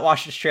 I did not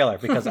watch this trailer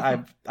because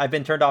I've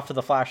been turned off to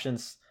The Flash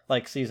since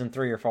like Season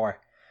 3 or 4.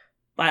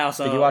 I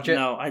also... Did you watch it?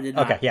 No, I did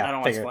not. Okay, yeah, I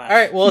don't watch Flash. All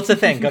right, well, it's a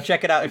thing. Go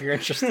check it out if you're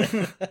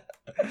interested.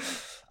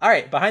 All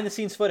right,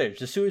 behind-the-scenes footage.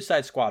 The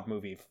Suicide Squad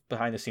movie,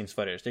 behind-the-scenes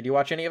footage. Did you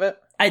watch any of it?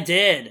 I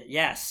did,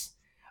 yes.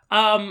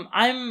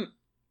 I'm...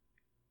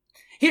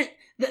 Here,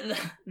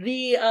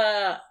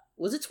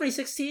 was it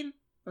 2016?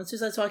 When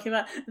Suicide Squad came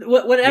out?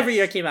 Whatever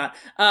year it came out.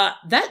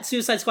 That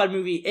Suicide Squad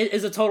movie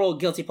is a total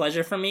guilty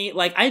pleasure for me.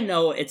 Like, I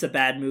know it's a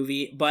bad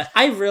movie, but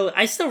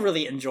I still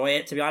really enjoy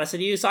it, to be honest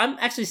with you. So I'm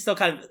actually still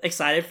kind of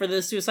excited for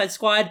the Suicide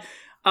Squad.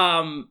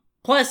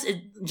 Plus,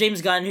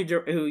 James Gunn,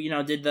 who you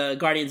know did the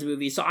Guardians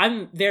movie, so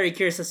I'm very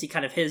curious to see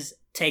kind of his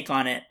take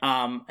on it.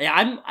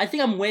 I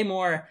think I'm way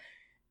more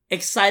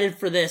excited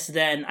for this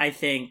than I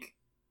think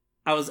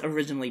I was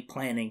originally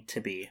planning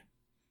to be.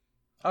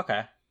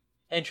 Okay.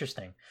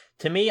 Interesting.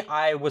 To me,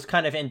 I was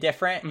kind of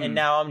indifferent, and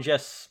now I'm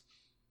just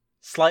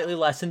slightly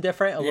less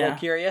indifferent, a little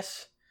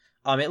curious.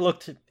 It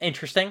looked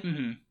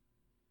interesting,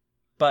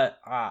 but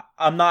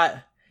I'm not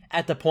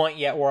at the point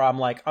yet where I'm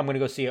like, I'm going to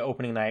go see it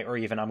opening night, or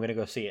even I'm going to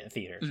go see it in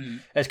theaters.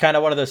 It's kind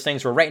of one of those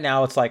things where right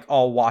now it's like,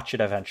 I'll watch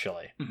it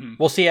eventually.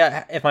 We'll see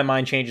if my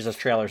mind changes as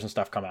trailers and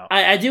stuff come out.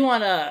 I do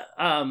want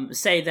to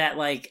say that,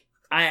 like,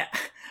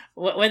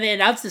 when they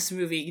announced this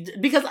movie,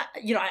 because,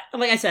 you know,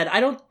 like I said,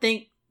 I don't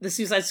think the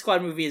Suicide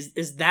Squad movie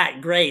is that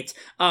great.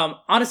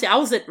 Honestly, I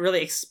wasn't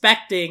really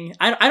expecting...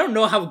 I don't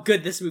know how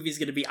good this movie is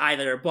going to be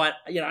either, but,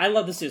 you know, I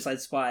love the Suicide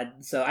Squad,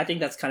 so I think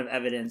that's kind of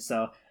evident,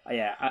 so,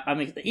 yeah,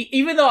 I'm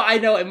even though I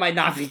know it might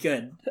not be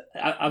good,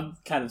 I'm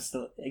kind of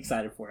still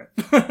excited for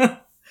it.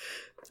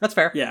 That's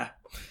fair. Yeah.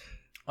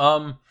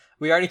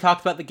 We already talked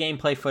about the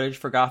gameplay footage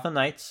for Gotham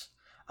Knights.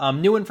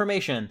 New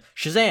information.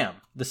 Shazam,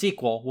 the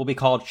sequel, will be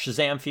called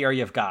Shazam Fury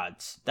of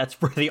Gods. That's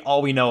really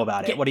all we know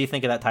about it. What do you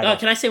think of that title?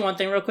 Can I say one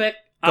thing real quick?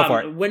 Go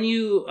for it. When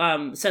you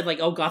said, like,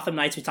 oh, Gotham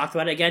Knights, we talked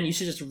about it again, you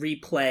should just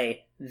replay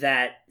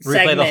that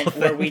segment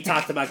where we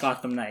talked about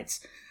Gotham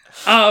Knights.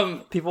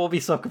 People will be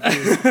so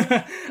confused.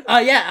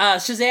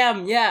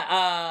 Shazam.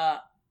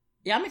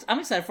 I'm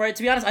excited for it.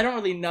 To be honest, I don't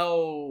really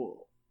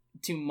know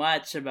too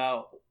much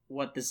about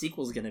what the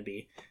sequel's gonna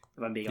be,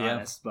 if I'm being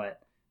honest. But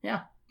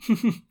yeah,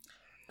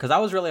 because I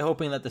was really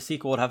hoping that the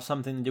sequel would have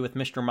something to do with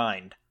Mr.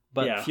 Mind,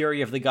 but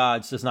Fury of the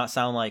Gods does not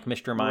sound like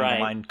Mr. Mind, the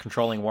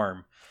mind-controlling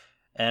worm.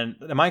 And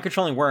the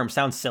mind-controlling worm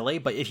sounds silly,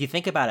 but if you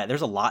think about it,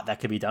 there's a lot that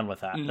could be done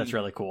with that. Mm-hmm. That's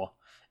really cool.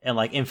 And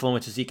like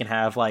influences you can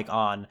have like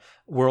on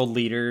world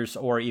leaders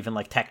or even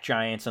like tech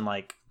giants and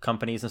like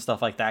companies and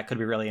stuff like that could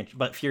be really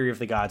but Fury of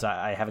the Gods,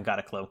 I haven't got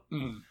a clue.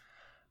 Mm-hmm.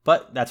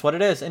 But that's what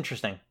it is.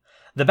 Interesting.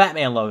 The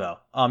Batman logo.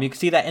 You can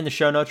see that in the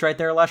show notes right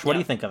there, Lesh. What do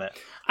you think of it?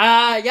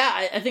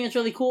 I think it's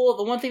really cool.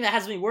 The one thing that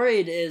has me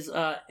worried is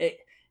it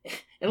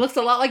looks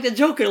a lot like the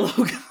Joker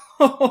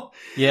logo.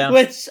 Yeah.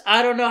 Which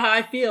I don't know how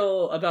I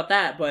feel about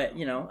that, but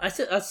you know, I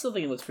still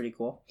think it looks pretty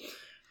cool.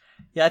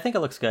 Yeah, I think it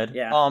looks good.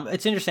 Yeah.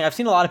 It's interesting. I've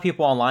seen a lot of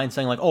people online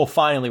saying like, "Oh,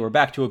 finally, we're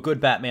back to a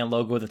good Batman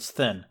logo that's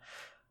thin."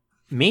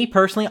 Me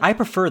personally, I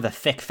prefer the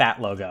thick,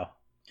 fat logo.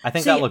 I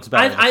think that looks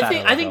better.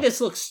 I think this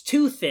looks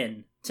too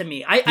thin to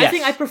me. I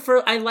think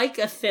I like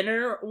a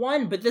thinner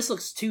one, but this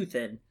looks too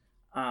thin,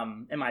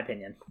 in my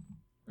opinion.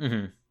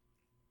 Mm-hmm.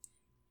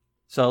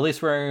 So at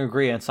least we're in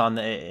agreement on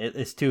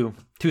it's too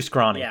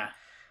scrawny. Yeah.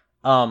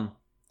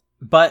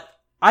 But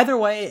either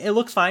way, it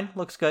looks fine.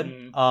 Looks good.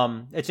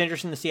 Mm-hmm. It's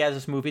interesting to see as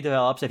this movie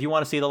develops. If you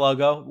want to see the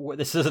logo,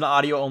 this is an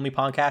audio-only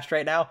podcast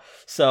right now,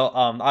 so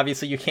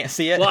obviously you can't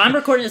see it. Well, I'm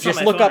recording this on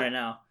my phone right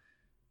now.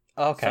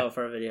 Okay. So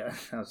for a video,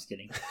 I was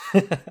kidding.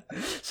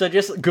 So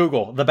just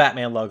Google the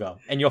Batman logo,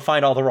 and you'll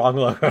find all the wrong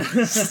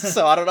logos.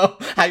 So I don't know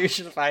how you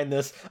should find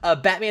this.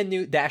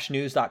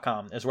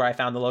 Batman-news.com is where I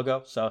found the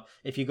logo. So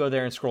if you go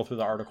there and scroll through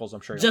the articles,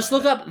 I'm sure you'll just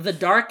find look up the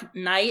Dark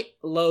Knight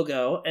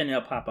logo, and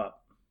it'll pop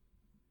up.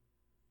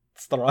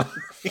 It's the wrong.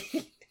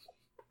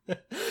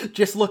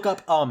 Just look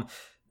up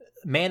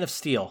Man of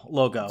Steel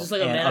logo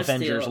and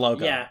Avengers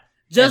logo. Yeah.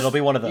 And it'll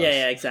be one of those.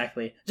 Yeah,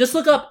 exactly. Just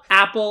look up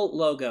Apple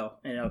logo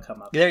and it'll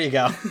come up. There you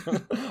go.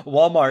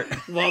 Walmart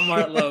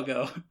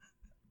logo.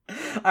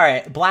 All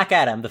right, Black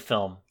Adam, the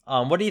film.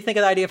 What do you think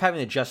of the idea of having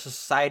the Justice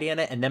Society in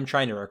it and them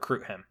trying to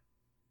recruit him?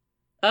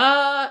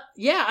 I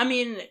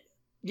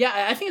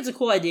think it's a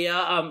cool idea.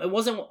 It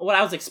wasn't what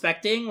I was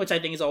expecting, which I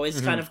think is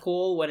always kind of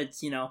cool when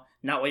it's,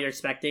 not what you're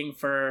expecting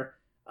for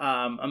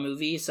a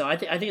movie. So I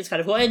think it's kind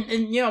of cool.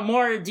 And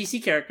more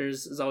DC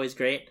characters is always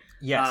great.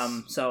 Yes.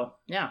 So,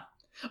 yeah.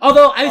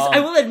 Although, I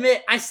will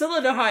admit, I still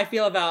don't know how I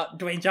feel about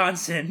Dwayne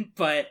Johnson,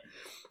 but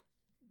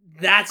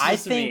that's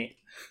just me.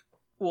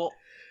 Well,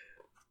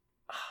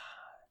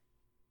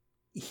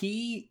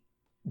 he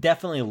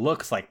definitely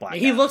looks like Black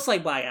Adam. He looks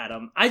like Black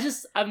Adam.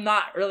 I'm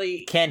not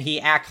really... Can he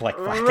act like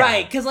Black Adam?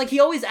 Right, because he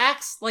always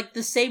acts like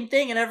the same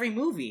thing in every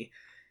movie.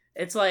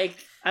 It's like,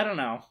 I don't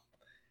know.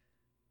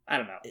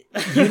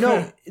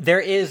 There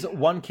is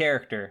one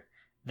character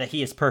that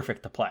he is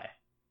perfect to play.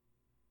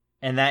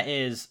 And that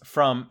is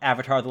from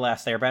Avatar: The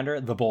Last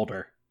Airbender, the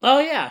Boulder. Oh,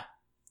 yeah.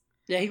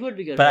 Yeah, he would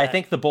be good. But I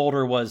think the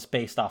Boulder was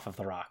based off of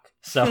The Rock.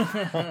 So,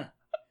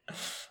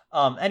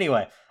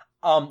 anyway,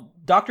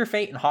 Dr.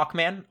 Fate and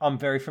Hawkman, I'm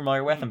very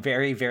familiar with. I'm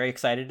very, very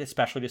excited,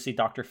 especially to see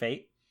Dr.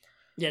 Fate.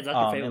 Yeah,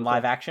 Dr. Fate in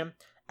live action.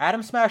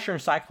 Atom Smasher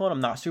and Cyclone,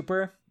 I'm not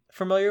super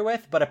familiar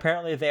with, but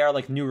apparently they are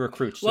like new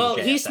recruits. Well,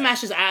 he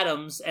smashes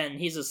atoms, and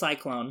he's a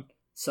Cyclone.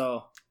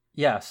 So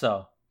yeah,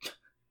 so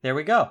there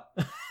we go.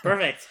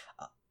 Perfect.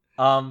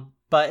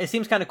 But it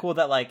seems kind of cool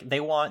that like they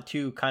want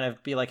to kind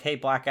of be like, hey,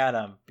 Black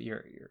Adam,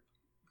 you're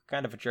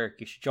kind of a jerk.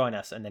 You should join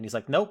us. And then he's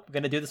like, nope, I'm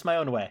going to do this my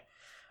own way.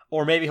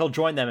 Or maybe he'll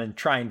join them and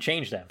try and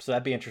change them. So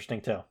that'd be interesting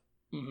too.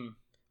 Mm-hmm.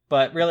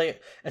 But really,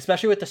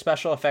 especially with the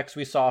special effects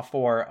we saw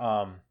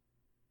for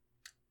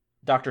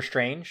Doctor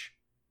Strange.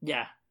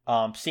 Yeah.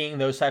 Seeing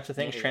those types of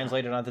things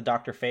translated onto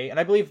Dr. Fate. And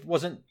I believe,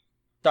 wasn't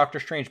Doctor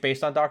Strange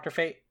based on Dr.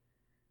 Fate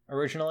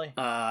originally?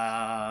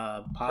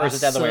 Or is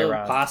it the other way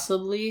around?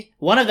 Possibly.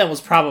 One of them was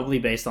probably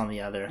based on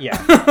the other.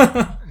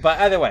 Yeah. But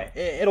either way,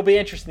 it'll be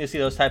interesting to see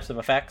those types of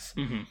effects.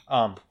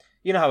 Mm-hmm.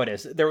 You know how it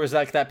is. There was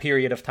like that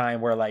period of time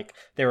where like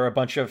there were a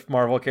bunch of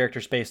Marvel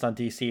characters based on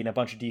DC and a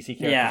bunch of DC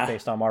characters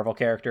based on Marvel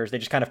characters. They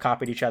just kind of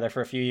copied each other for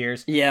a few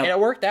years. Yeah. And it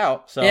worked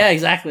out. So yeah,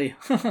 exactly.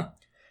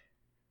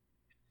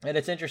 And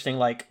it's interesting,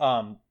 like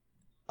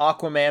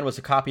Aquaman was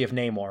a copy of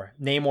Namor.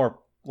 Namor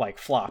like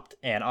flopped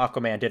and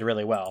Aquaman did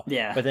really well.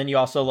 Yeah. But then you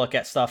also look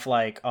at stuff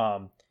like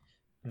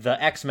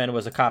the X-Men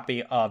was a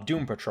copy of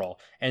Doom Patrol,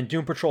 and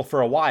Doom Patrol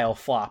for a while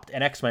flopped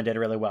and X-Men did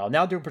really well.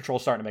 Now Doom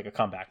Patrol's starting to make a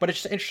comeback, but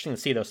it's just interesting to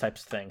see those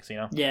types of things,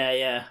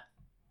 Yeah.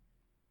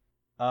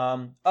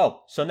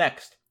 So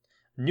next,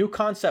 new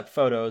concept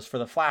photos for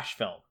the Flash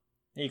film.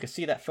 You can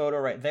see that photo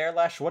right there,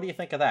 Lesh. What do you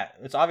think of that?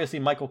 It's obviously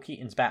Michael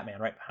Keaton's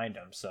Batman right behind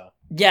him, so.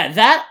 Yeah,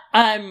 that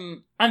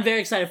I'm very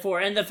excited for.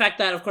 And the fact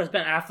that, of course,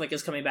 Ben Affleck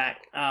is coming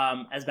back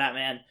as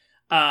Batman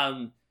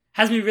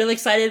has me really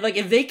excited. Like,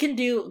 if they can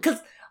do...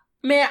 Because,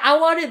 man, I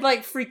wanted,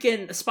 like,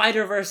 freaking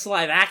Spider-Verse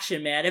live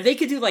action, man. If they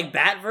could do, like,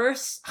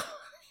 Batverse,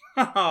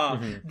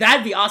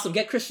 that'd be awesome.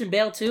 Get Christian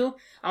Bale, too.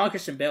 I want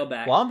Christian Bale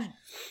back. Well,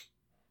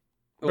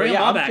 Bring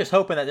them all I'm back. just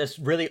hoping that this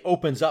really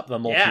opens up the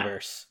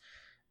multiverse.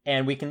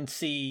 And we can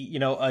see,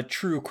 a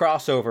true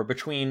crossover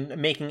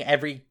between making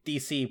every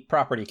DC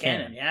property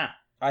canon. Yeah.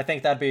 I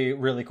think that'd be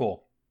really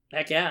cool.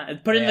 Heck yeah.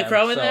 And put in the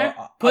Crow in there.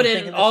 Put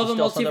in all the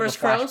multiverse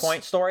Crows.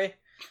 Flashpoint story.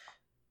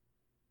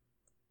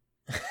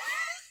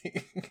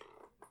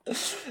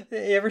 You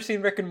ever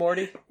seen Rick and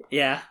Morty?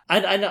 Yeah.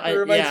 I know. It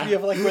reminds me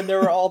of like when there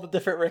were all the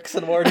different Ricks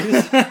and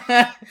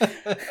Mortys.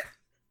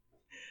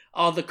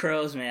 All the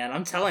Crows, man.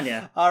 I'm telling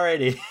you.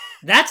 Alrighty.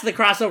 That's the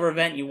crossover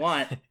event you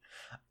want.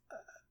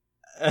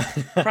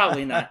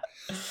 Probably not.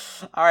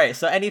 Alright,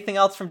 so anything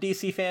else from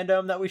DC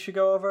fandom that we should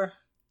go over?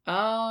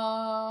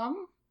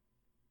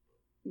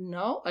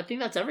 No, I think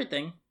that's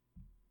everything.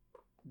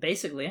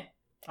 Basically.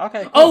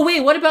 Okay. Cool. Oh,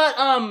 wait, what about,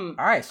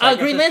 Alright, so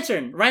Green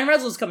Lantern? Ryan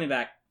Reynolds coming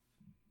back.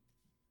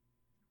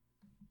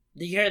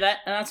 Did you hear that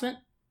announcement?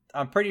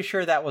 I'm pretty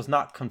sure that was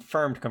not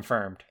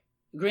confirmed.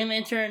 Green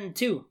Lantern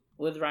 2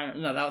 with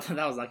Ryan. No, that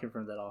was not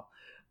confirmed at all.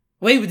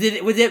 Wait,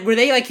 were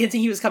they like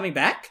hinting he was coming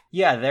back?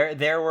 Yeah,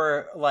 there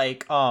were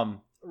like a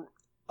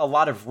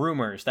lot of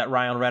rumors that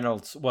Ryan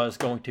Reynolds was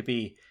going to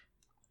be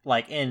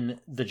like in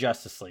the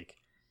Justice League.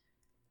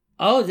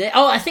 Oh,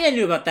 I think I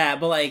knew about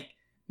that, but like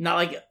not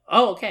like.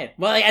 Oh, okay.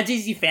 Well, like at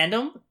DC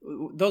fandom,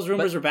 those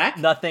rumors were back.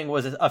 Nothing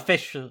was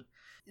official.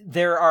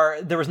 There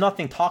was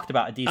nothing talked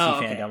about at DC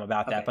fandom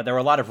about that, but there were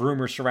a lot of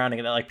rumors surrounding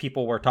it that like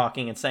people were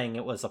talking and saying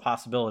it was a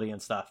possibility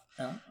and stuff.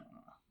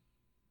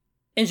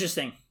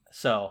 Interesting.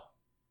 So,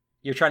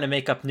 you're trying to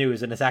make up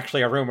news and it's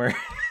actually a rumor.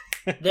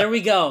 There we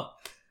go.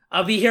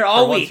 I'll be here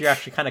all week. Once you're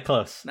actually kind of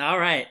close. All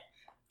right.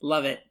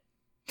 Love it.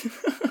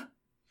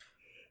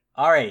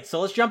 All right,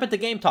 so let's jump into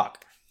game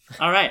talk.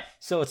 All right.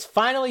 So it's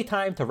finally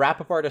time to wrap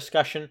up our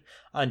discussion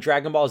on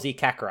Dragon Ball Z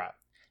Kakarot.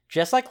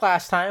 Just like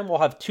last time, we'll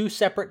have 2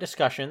 separate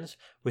discussions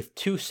with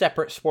 2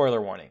 separate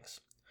spoiler warnings.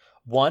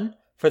 One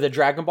for the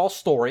Dragon Ball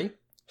story,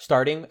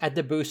 starting at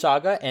the Buu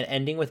Saga and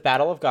ending with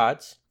Battle of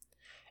Gods,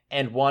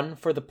 and one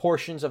for the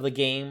portions of the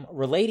game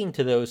relating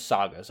to those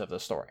sagas of the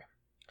story.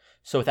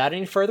 So without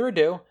any further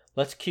ado,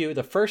 let's cue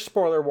the first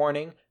spoiler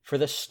warning for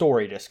the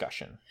story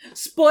discussion.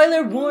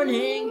 Spoiler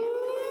warning!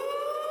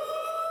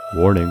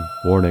 Warning,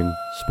 warning,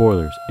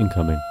 spoilers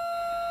incoming.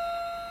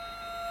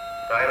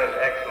 Time is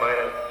X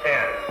minus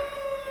 10,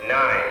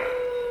 9,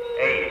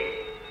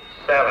 8,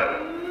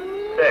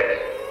 7,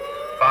 6,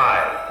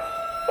 5,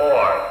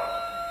 4,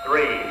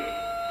 3,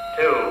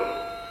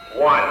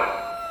 2, 1,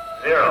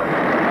 0.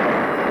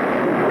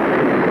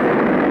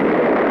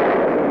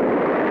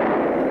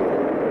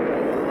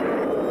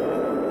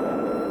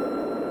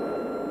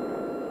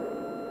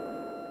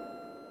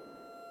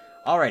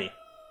 Alrighty.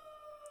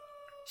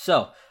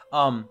 So,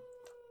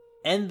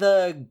 in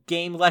the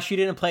game, Les, you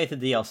didn't play the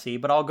DLC,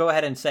 but I'll go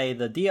ahead and say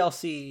the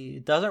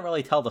DLC doesn't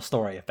really tell the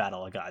story of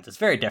Battle of Gods. It's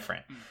very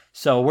different.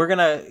 So we're going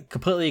to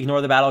completely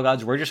ignore the Battle of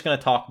Gods. We're just going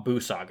to talk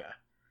Buu Saga.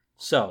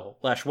 So,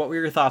 Les, what were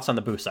your thoughts on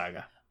the Buu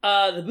Saga?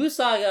 The Buu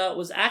Saga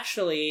was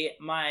actually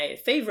my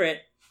favorite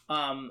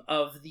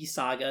of the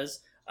sagas.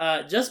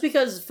 Just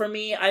because, for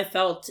me, I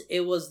felt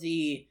it was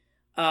the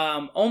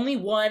only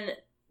one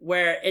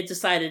where it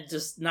decided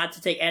just not to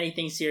take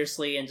anything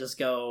seriously and just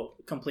go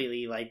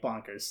completely, like,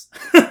 bonkers.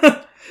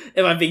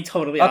 If I'm being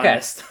totally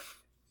honest.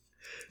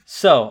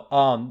 So,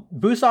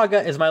 Buu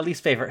Saga is my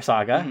least favorite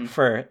saga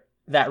for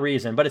that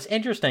reason, but it's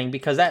interesting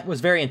because that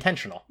was very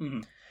intentional.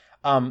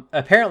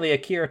 Apparently,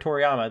 Akira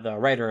Toriyama, the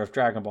writer of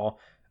Dragon Ball,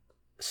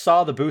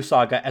 saw the Buu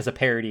Saga as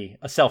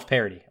a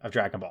self-parody of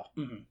Dragon Ball.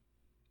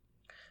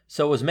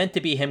 So it was meant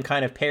to be him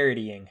kind of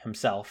parodying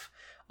himself.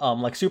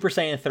 Like Super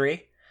Saiyan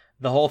 3,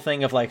 the whole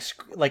thing of like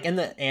in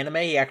the anime,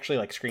 he actually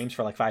like screams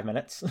for like 5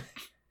 minutes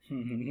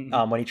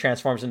when he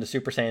transforms into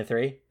Super Saiyan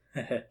 3.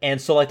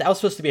 And so like that was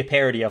supposed to be a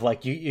parody of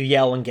like you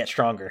yell and get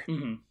stronger.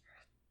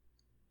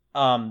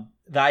 The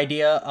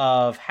idea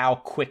of how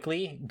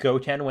quickly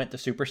Goten went to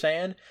Super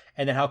Saiyan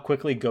and then how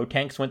quickly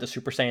Gotenks went to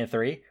Super Saiyan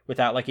 3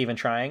 without like even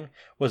trying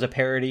was a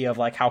parody of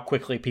like how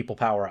quickly people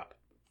power up.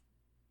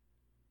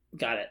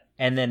 Got it.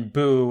 And then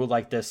Boo,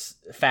 like this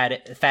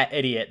fat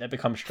idiot that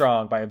becomes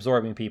strong by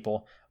absorbing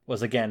people,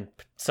 was again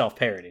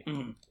self-parody.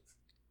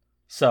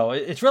 So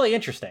it's really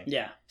interesting.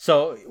 Yeah.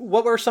 So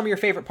what were some of your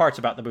favorite parts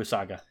about the Buu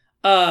Saga?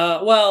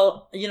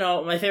 Well, you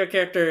know, my favorite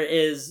character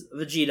is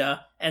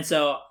Vegeta, and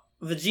so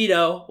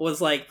Vegito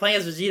was like playing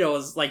as Vegito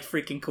was like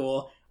freaking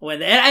cool.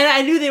 And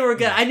I knew they were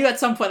good. I knew at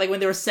some point, like when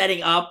they were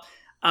setting up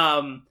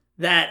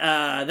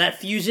that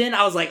fusion,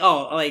 I was like,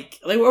 oh, like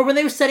or when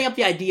they were setting up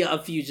the idea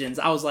of fusions,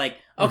 I was like,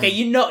 okay,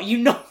 you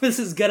know this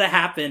is gonna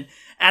happen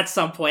at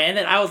some point. And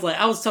then I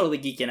was totally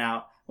geeking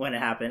out when it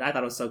happened. I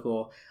thought it was so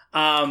cool.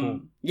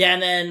 Cool. Yeah,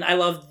 and then I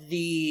loved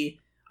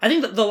I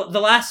think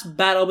the last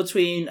battle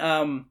between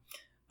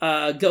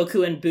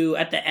Goku and Boo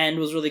at the end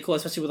was really cool,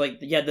 especially with like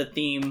the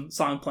theme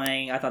song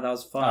playing. I thought that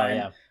was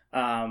fun.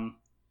 Oh,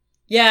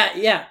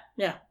 yeah.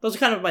 Yeah. Those are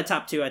kind of my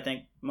top 2, I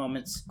think,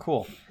 moments.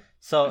 Cool.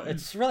 So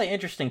it's really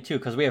interesting too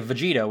because we have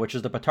Vegeta, which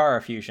is the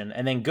Potara fusion,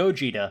 and then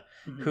Gogeta,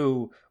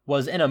 who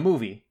was in a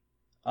movie,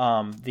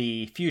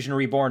 the Fusion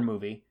Reborn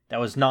movie that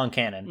was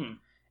non-canon.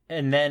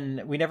 And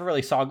then we never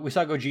really saw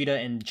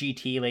Gogeta in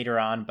GT later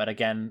on, but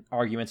again,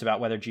 arguments about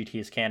whether GT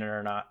is canon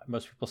or not.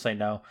 Most people say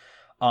no.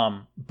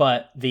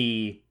 But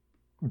the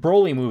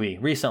Broly movie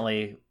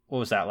recently, what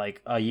was that,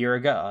 like a year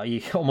ago?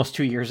 Almost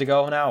 2 years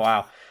ago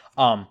now?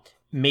 Wow.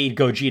 Made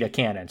Gogeta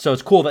canon. So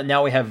it's cool that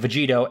now we have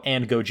Vegito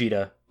and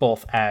Gogeta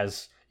both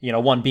as,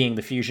 one being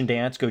the fusion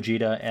dance,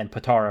 Gogeta, and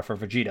Potara for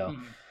Vegito.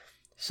 Mm.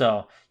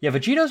 So, yeah,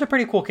 Vegito's a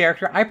pretty cool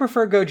character. I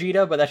prefer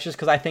Gogeta, but that's just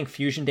because I think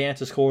fusion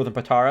dance is cooler than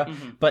Potara.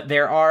 Mm-hmm. But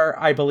there are,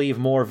 I believe,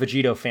 more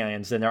Vegito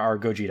fans than there are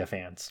Gogeta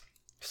fans.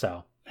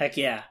 So. Heck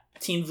yeah.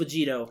 Team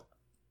Vegito.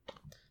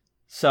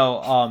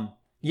 So,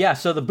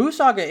 so the Buu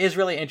Saga is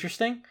really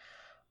interesting.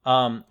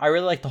 I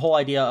really like the whole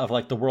idea of,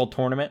 like, the world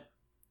tournament.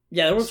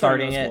 Yeah, the world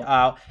starting it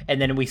out.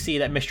 And then we see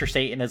that Mr.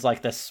 Satan is,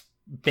 like, this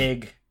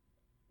big,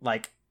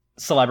 like,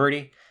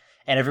 celebrity.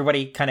 And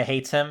everybody kind of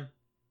hates him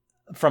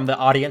from the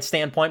audience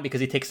standpoint because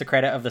he takes the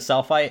credit of the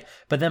cell fight.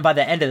 But then by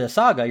the end of the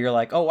saga, you're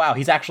like, oh, wow,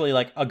 he's actually,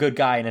 like, a good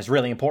guy and is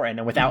really important.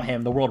 And without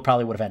him, the world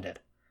probably would have ended.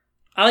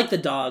 I like the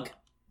dog.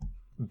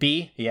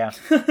 B? Yeah.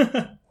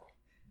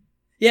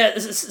 Yeah,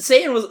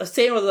 Satan was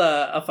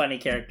a funny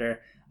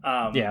character.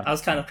 Yeah. I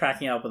was kind of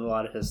cracking up with a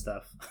lot of his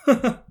stuff.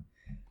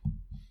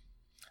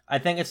 I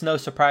think it's no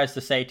surprise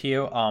to say to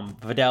you,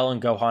 Videl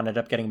and Gohan ended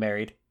up getting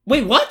married.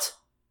 Wait, what?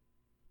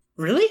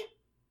 Really?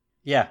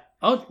 Yeah.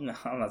 Oh, no,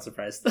 I'm not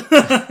surprised.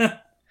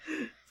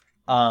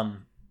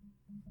 And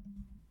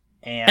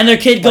their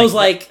kid goes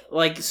like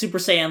Super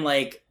Saiyan,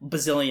 like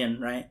bazillion,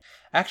 right?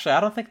 Actually,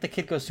 I don't think the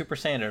kid goes Super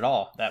Saiyan at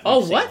all.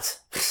 What?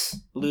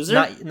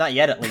 Loser? Not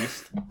yet, at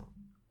least.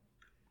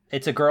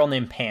 It's a girl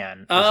named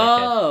Pan.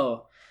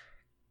 Oh.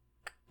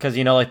 Because,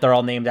 like, they're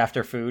all named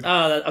after food.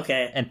 Oh,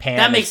 okay. And Pan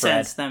That makes is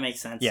bread. sense. That makes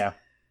sense. Yeah.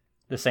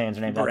 The Saiyans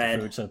are named bread.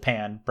 after food, so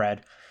Pan,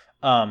 bread.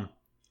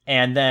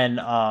 And then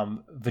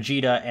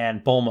Vegeta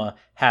and Bulma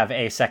have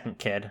a second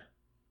kid.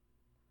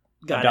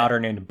 A daughter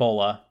named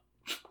Bola.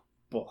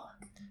 Bola.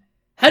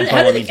 How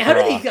did they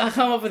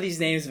come up with these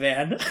names,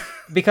 man?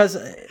 Because,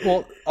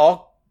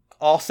 all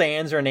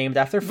Saiyans are named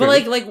after food.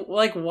 But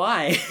like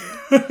why?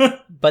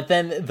 But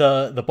then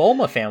the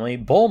Bulma family,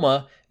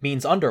 Bulma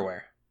means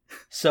underwear.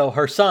 So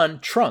her son,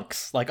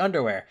 Trunks, like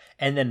underwear.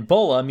 And then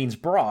Bola means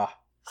bra.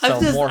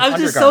 So I'm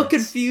just so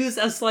confused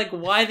as to, like,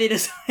 why they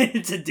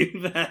decided to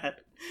do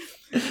that.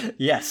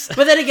 Yes.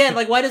 But then again,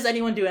 like, why does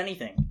anyone do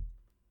anything?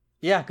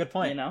 Yeah, good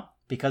point.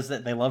 Because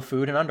they love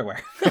food and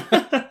underwear.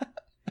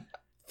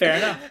 Fair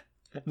enough.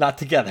 Not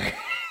together.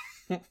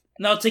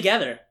 No,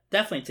 together.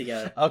 Definitely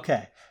together.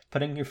 Okay.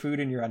 Putting your food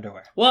in your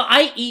underwear. Well,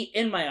 I eat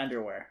in my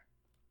underwear.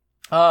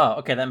 Oh,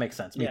 okay, that makes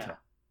sense. Me too.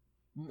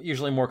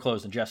 Usually more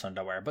clothes than just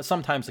underwear, but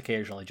sometimes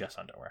occasionally just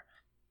underwear.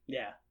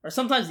 Yeah. Or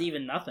sometimes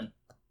even nothing.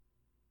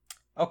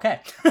 Okay.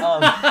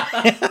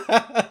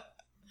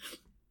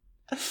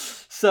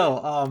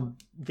 So,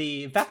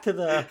 back to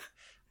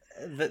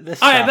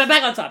this. All right, but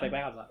back on topic.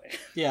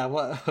 Yeah.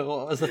 What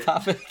was the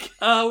topic?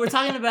 We're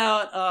talking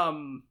about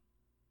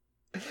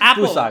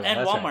Apple Saga,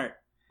 and Walmart right.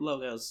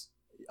 logos.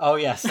 Oh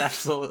yes,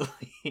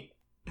 absolutely.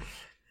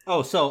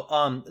 Oh,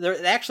 so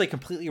they actually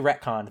completely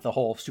retconned the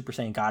whole Super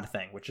Saiyan God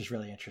thing, which is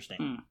really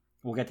interesting.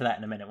 We'll get to that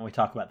in a minute when we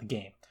talk about the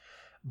game.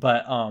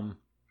 But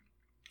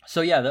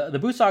so yeah, the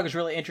Buu Saga is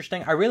really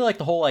interesting. I really like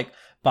the whole, like,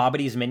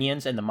 Babbidi's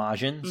minions and the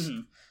Majins. Mm-hmm.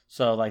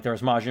 So, like, there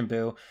was Majin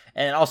Buu.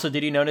 And also,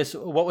 did you notice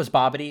what was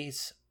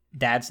Babbidi's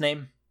dad's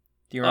name?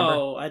 Do you remember?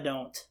 Oh, I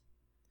don't.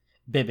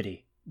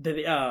 Bibbidi.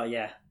 Oh,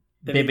 yeah.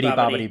 Bibbidi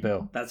Bobbidi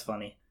Boo. That's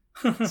funny.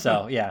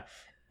 So, yeah.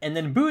 And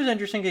then Boo's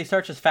interesting because he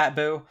starts as Fat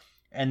Boo,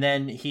 and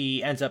then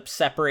he ends up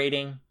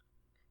separating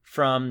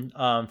from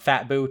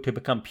Fat Boo to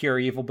become Pure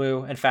Evil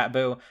Boo and Fat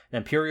Boo. And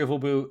then Pure Evil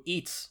Boo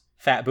eats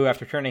Fat Boo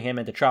after turning him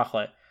into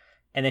chocolate.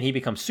 And then he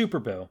becomes Super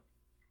Boo.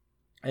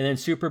 And then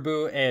Super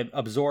Boo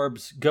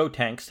absorbs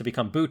Gotenks to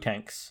become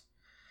Bootenks.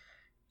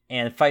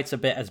 And fights a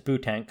bit as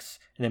Bootenks.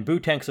 And then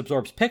Bootenks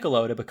absorbs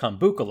Piccolo to become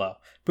Buccalo.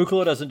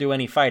 Buccalo doesn't do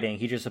any fighting.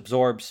 He just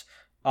absorbs,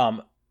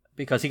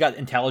 because he got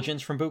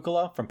intelligence from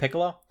Piccolo.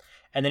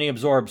 And then he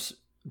absorbs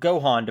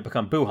Gohan to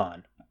become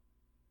Buhan.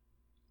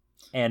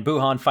 And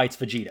Buhan fights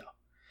Vegito.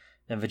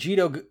 Then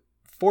Vegito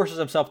forces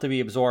himself to be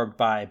absorbed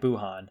by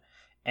Buhan.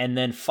 And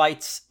then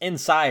fights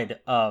inside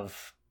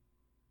of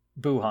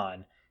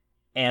Buhan.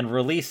 And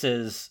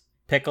releases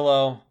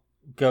Piccolo,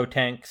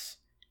 Gotenks,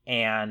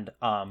 and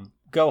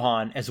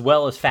Gohan, as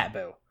well as Fat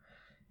Boo.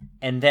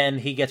 And then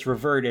he gets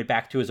reverted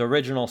back to his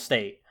original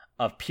state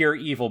of Pure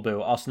Evil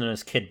Boo, also known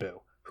as Kid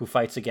Boo, who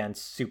fights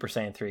against Super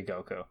Saiyan 3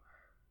 Goku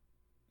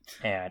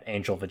and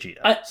Angel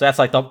Vegeta. So that's,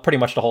 like, pretty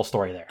much the whole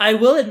story there. I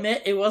will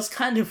admit it was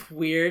kind of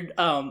weird,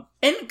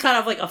 in kind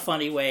of, like, a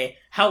funny way,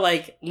 how,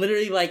 like,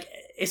 literally, like,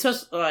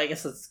 especially, well, I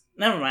guess it's,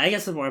 never mind, I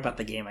guess it's more about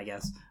the game, I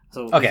guess.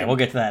 So okay, we'll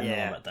get to that in a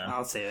little bit then.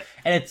 I'll save it.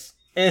 And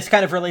it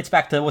kind of relates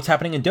back to what's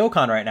happening in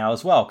Dokkan right now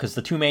as well, because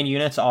the two main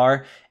units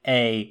are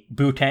a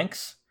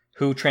Bootenks,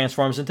 who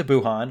transforms into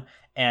Buhan,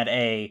 and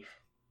a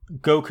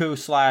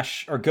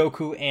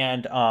Goku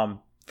and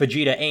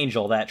Vegeta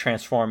Angel that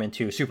transform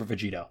into Super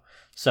Vegito.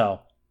 So,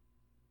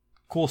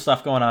 cool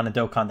stuff going on in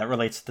Dokkan that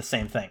relates to the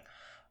same thing.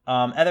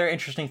 Other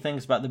interesting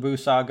things about the Boo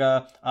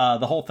Saga,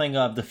 the whole thing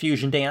of the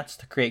fusion dance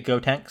to create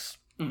Gotenks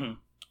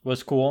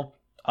was cool.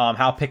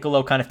 How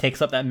Piccolo kind of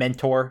takes up that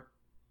mentor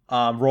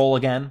role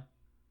again.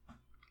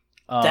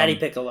 Daddy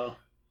Piccolo.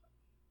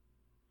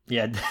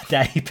 Yeah,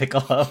 Daddy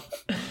Piccolo.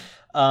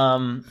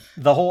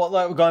 The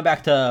whole, going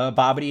back to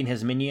Babidi and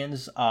his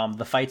minions,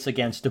 the fights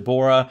against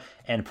Deborah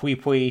and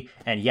Pui Pui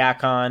and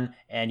Yakon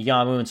and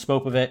Yamu and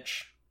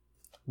Spopovich.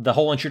 The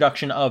whole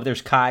introduction of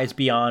there's Kais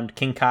beyond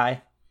King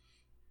Kai.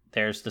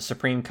 There's the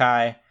Supreme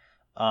Kai,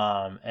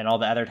 and all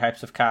the other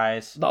types of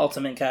Kais. The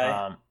Ultimate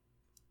Kai.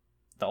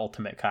 The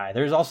Ultimate Kai.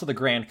 There's also the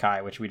Grand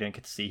Kai, which we didn't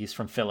get to see. He's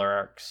from filler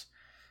arcs.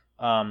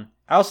 I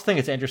also think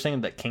it's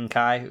interesting that King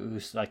Kai,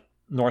 who's like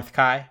North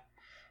Kai,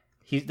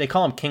 they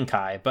call him King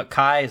Kai, but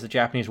Kai is the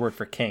Japanese word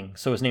for king,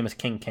 so his name is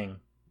King King.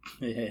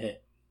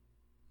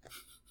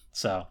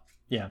 So,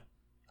 yeah.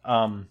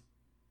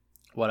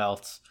 What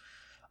else?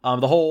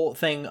 The whole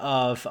thing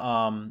of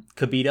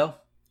Kibito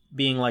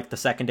being like the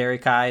secondary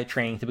Kai,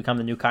 training to become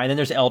the new Kai. And then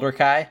there's Elder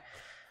Kai,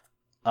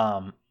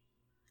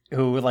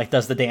 who like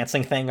does the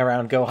dancing thing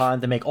around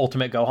Gohan to make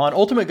Ultimate Gohan.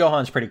 Ultimate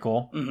Gohan's pretty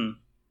cool.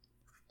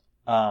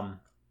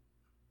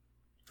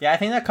 Yeah, I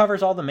think that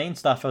covers all the main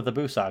stuff of the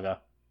Boo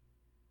Saga.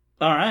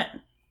 All right.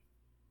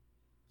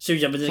 Should we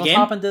jump into the game? Let's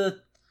hop into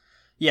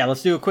Yeah,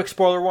 let's do a quick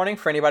spoiler warning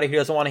for anybody who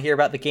doesn't want to hear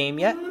about the game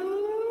yet.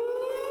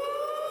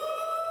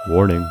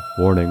 Warning,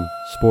 warning,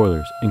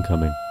 spoilers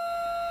incoming.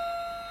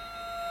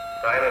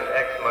 Time is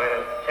X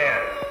minus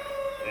 10,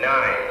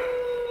 9,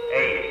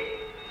 8,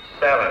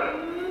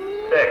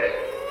 7, 6,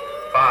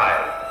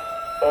 5,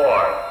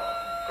 4,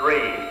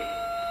 3,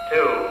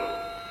 2,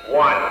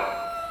 1,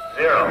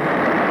 0.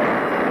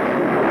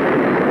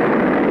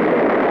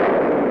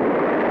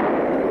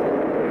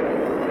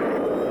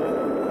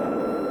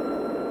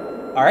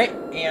 Alright,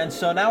 and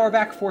so now we're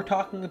back for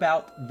talking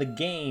about the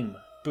game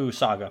Boo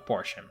Saga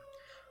portion.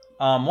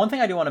 One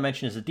thing I do want to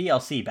mention is the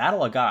DLC,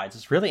 Battle of Gods.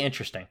 It's really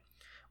interesting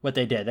what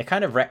they did. They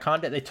kind of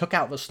retconned it. They took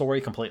out the story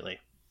completely.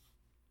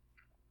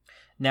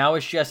 Now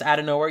it's just out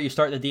of nowhere, you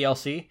start the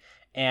DLC,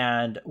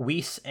 and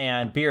Whis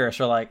and Beerus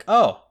are like,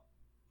 oh,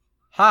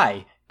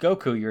 hi,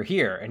 Goku, you're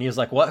here. And he's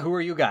like, what? Who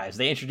are you guys?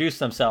 They introduce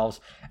themselves,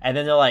 and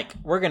then they're like,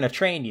 we're going to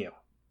train you.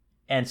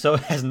 And so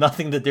it has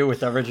nothing to do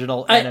with the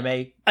original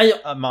anime,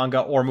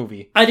 manga, or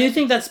movie. I do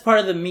think that's part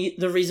of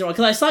the reason why,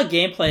 because I saw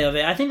gameplay of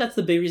it. I think that's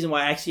the big reason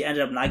why I actually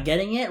ended up not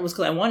getting it, was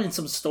because I wanted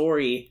some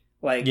story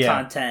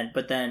content,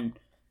 but then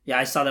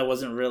I saw that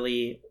wasn't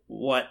really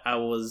what I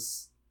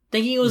was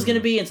thinking it was going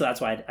to be, and so that's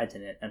why I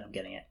didn't end up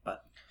getting it.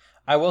 But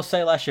I will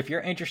say, Lesh, if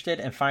you're interested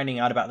in finding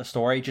out about the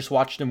story, just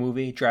watch the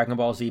movie Dragon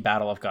Ball Z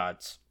Battle of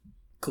Gods.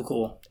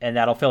 Cool. And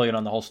that'll fill you in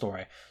on the whole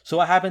story. So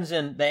what happens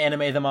in the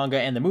anime, the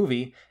manga, and the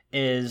movie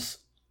is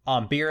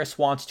Beerus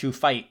wants to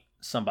fight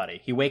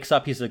somebody. He wakes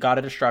up, he's the god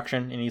of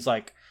destruction, and he's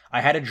like,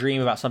 I had a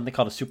dream about something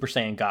called a Super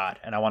Saiyan God,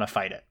 and I want to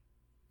fight it.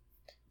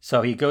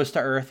 So he goes to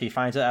Earth, he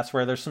finds that that's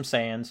where there's some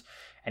Saiyans,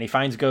 and he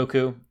finds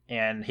Goku,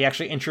 and he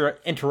actually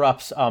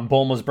interrupts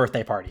Bulma's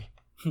birthday party.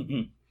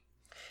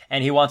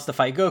 And he wants to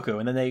fight Goku,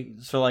 and then they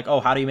like, oh,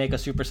 how do you make a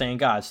Super Saiyan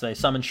God? So they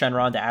summon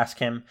Shenron to ask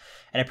him,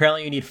 and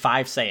apparently you need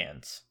 5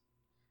 Saiyans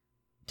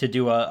to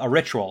do a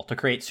ritual to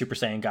create Super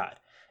Saiyan God.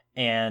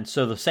 And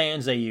so the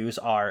Saiyans they use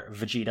are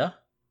Vegeta,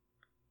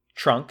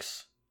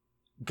 Trunks,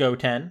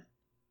 Goten,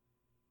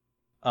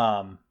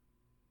 Gohan,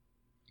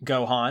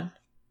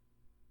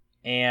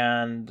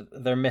 and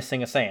they're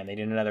missing a Saiyan. They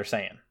need another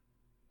Saiyan.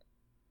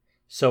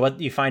 So what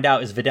you find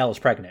out is Videl is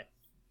pregnant.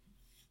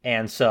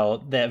 And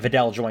so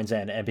Videl joins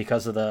in, and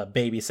because of the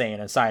baby Saiyan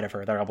inside of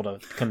her, they're able to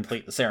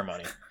complete the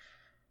ceremony.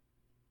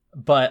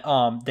 But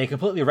they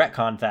completely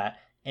retconned that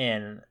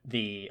in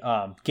the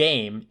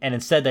game, and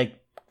instead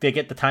they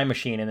get the time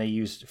machine and they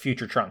use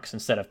future Trunks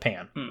instead of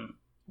Pan,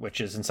 which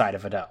is inside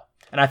of Videl.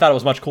 And I thought it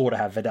was much cooler to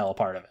have Videl a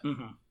part of it.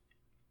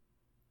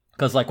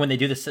 Because like when they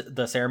do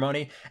the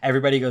ceremony,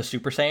 everybody goes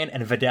Super Saiyan,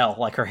 and Videl,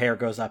 like her hair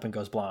goes up and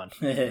goes blonde,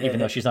 even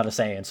though she's not a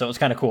Saiyan. So it was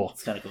kind of cool.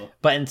 It's kind of cool.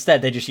 But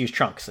instead they just use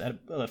Trunks,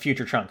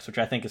 future Trunks, which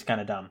I think is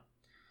kind of dumb.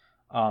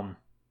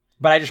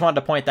 But I just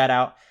wanted to point that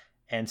out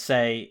and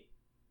say,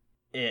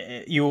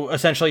 you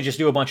essentially just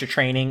do a bunch of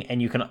training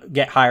and you can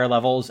get higher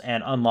levels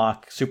and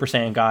unlock Super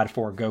Saiyan God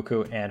for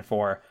Goku and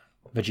for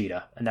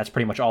Vegeta. And that's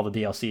pretty much all the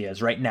DLC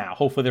is right now.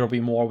 Hopefully there will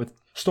be more with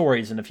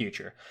stories in the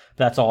future.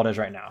 But that's all it is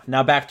right now.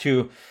 Now back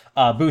to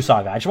Boo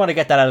Saga. I just want to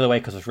get that out of the way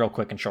because it's real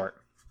quick and short.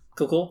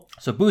 Cool.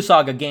 So Boo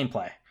Saga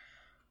gameplay.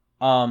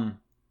 When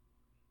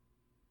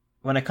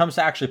it comes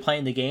to actually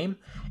playing the game,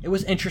 it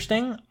was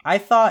interesting. I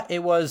thought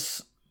it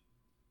was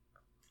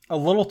a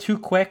little too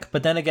quick,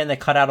 but then again, they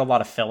cut out a lot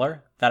of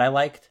filler that I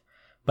liked.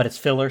 But it's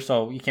filler,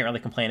 so you can't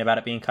really complain about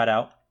it being cut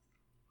out.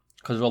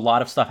 Because there's a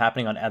lot of stuff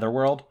happening on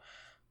Etherworld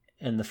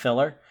in the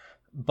filler.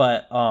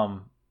 But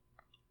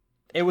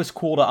it was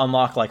cool to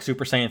unlock like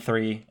Super Saiyan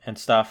 3 and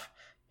stuff.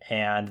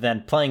 And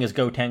then playing as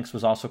Gotenks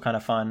was also kind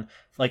of fun.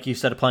 Like you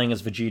said, playing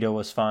as Vegeta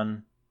was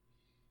fun.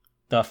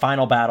 The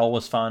final battle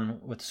was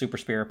fun with Super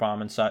Spirit Bomb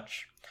and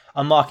such.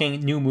 Unlocking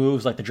new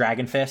moves like the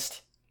Dragon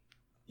Fist.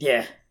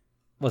 Yeah.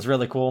 was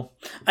really cool.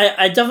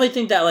 I definitely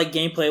think that like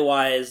gameplay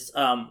wise,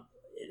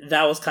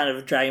 that was kind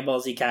of Dragon Ball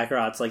Z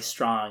Kakarot's like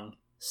strong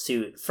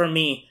suit for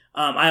me.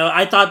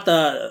 I thought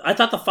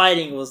the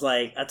fighting was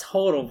like a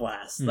total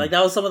blast. Like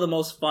that was some of the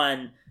most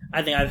fun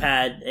I think I've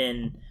had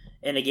in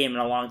a game in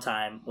a long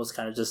time. Was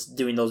kind of just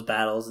doing those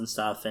battles and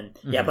stuff, and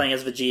playing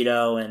as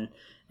Vegito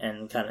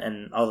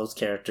and all those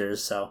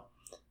characters. So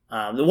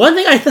the one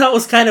thing I thought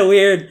was kind of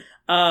weird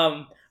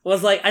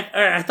was like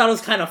I thought it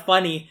was kind of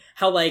funny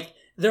how like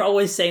they're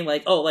always saying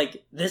like, oh,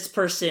 like this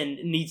person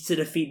needs to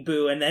defeat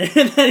Boo, and then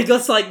it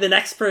goes to like the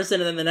next person,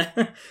 and then the next.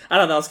 I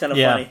don't know, it's kind of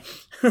funny.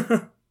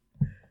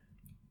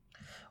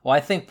 Well, I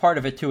think part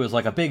of it too is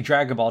like a big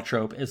Dragon Ball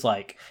trope is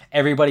like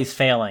everybody's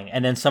failing,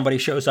 and then somebody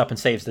shows up and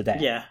saves the day.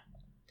 Yeah.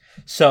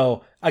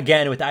 So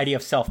again, with the idea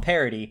of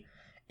self-parody,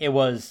 it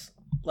was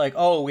like,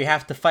 oh, we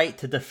have to fight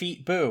to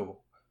defeat Boo.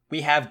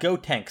 We have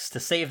Gotenks to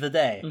save the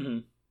day,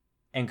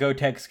 and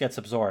Gotenks gets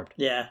absorbed.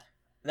 Yeah.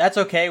 That's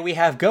okay. We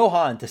have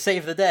Gohan to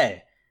save the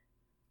day.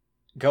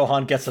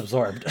 Gohan gets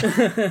absorbed.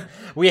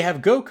 We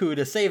have Goku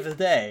to save the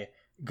day.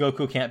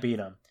 Goku can't beat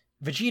him.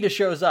 Vegeta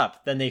shows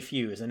up, then they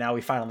fuse, and now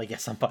we finally get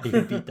somebody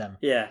to beat them.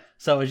 Yeah.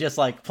 So it's just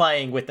like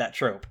playing with that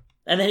trope.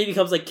 And then he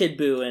becomes like Kid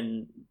Boo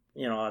and,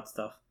 all that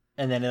stuff.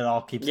 And then it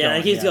all keeps going. Yeah,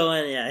 it keeps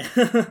going, yeah.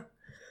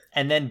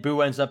 And then Boo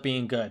ends up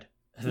being good.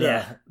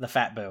 The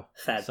fat Boo.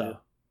 Boo.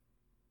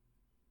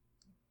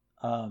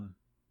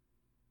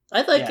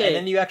 I'd like it. And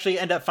then you actually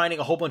end up finding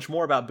a whole bunch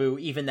more about Boo,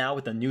 even now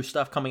with the new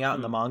stuff coming out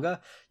in the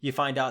manga. You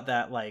find out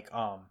that like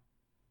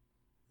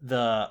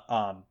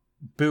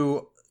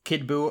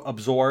Kid Boo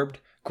absorbed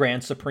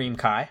Grand Supreme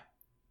Kai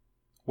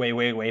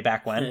way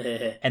back when.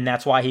 And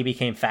that's why he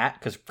became fat,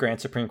 because Grand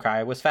Supreme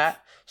Kai was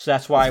fat. So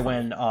that's why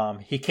when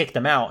he kicked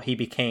him out, he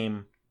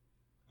became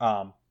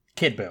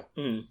Kid Boo.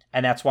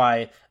 And that's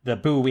why the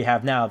Boo we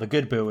have now, the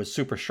good Boo, is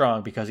super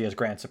strong because he has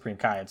Grand Supreme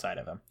Kai inside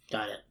of him.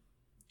 Got it.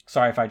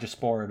 Sorry if I just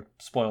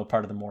spoiled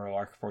part of the moral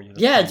arc for you.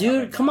 Yeah,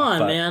 dude, right come now, on,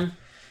 man.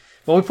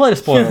 Well, we played a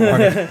spoiler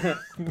warning.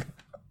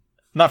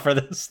 Not for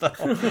this, though.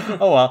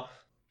 Oh,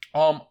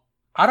 well.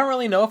 I don't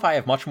really know if I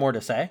have much more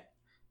to say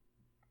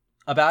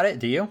about it.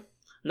 Do you?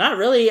 Not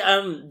really.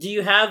 Do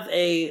you have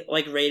a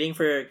like rating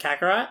for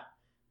Kakarot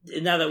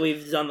now that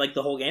we've done like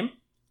the whole game?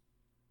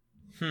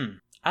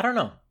 I don't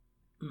know.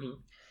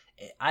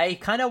 I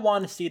kind of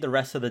want to see the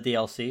rest of the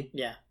DLC.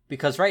 Yeah.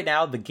 Because right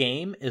now the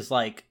game is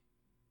like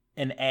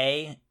an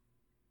A,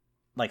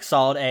 like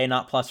solid A,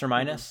 not plus or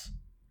minus,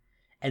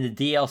 and the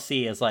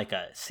DLC is like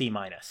a C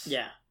minus.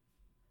 Yeah.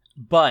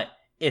 But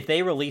if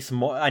they release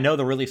more, I know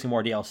they're releasing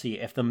more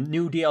DLC. If the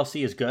new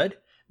DLC is good,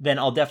 then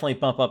I'll definitely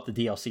bump up the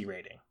DLC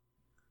rating.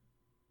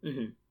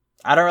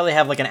 I don't really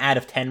have like an out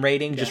of 10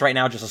 rating. Just right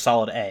now, just a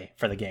solid A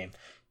for the game.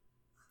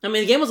 I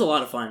mean, the game was a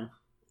lot of fun.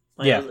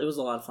 Like, yeah, it was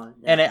a lot of fun.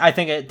 Yeah. And I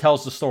think it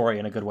tells the story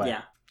in a good way.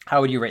 Yeah.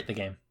 How would you rate the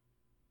game?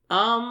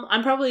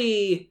 I'm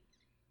probably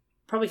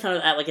kind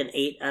of at like an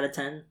 8 out of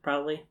 10.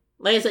 Probably.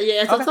 Like I said,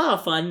 yeah, it's a lot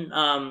of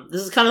fun.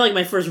 This is kind of like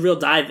my first real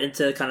dive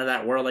into kind of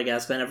that world, I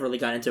guess. 'Cause I never really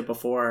got into it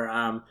before.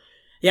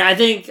 Yeah, I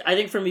think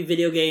for me,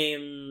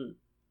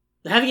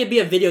 having it be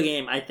a video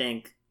game, I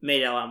think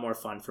made it a lot more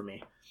fun for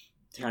me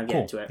to kind of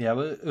get into it. Yeah,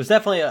 it was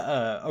definitely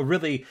a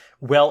really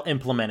well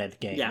implemented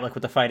game, like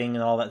with the fighting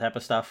and all that type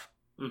of stuff.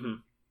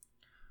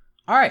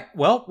 All right,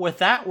 well, with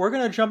that, we're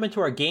gonna jump into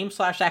our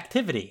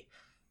game/activity.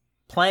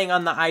 Playing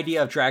on the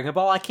idea of Dragon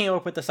Ball, I came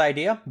up with this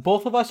idea.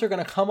 Both of us are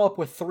gonna come up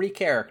with 3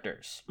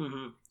 characters,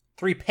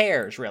 3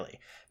 pairs really,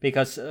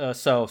 because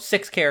so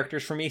 6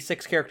 characters for me,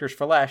 6 characters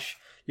for Lesh.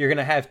 You're going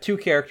to have 2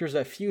 characters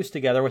that fuse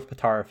together with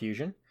Potara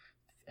Fusion,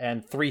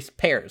 and 3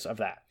 pairs of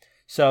that.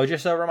 So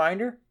just a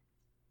reminder,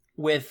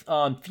 with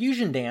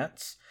Fusion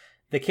Dance,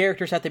 the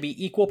characters have to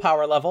be equal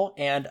power level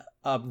and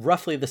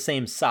roughly the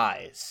same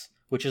size,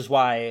 which is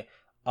why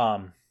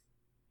Goten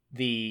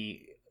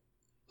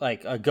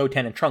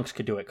and Trunks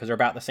could do it, because they're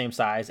about the same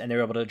size and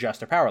they're able to adjust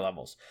their power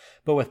levels.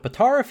 But with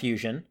Potara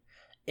Fusion,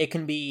 it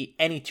can be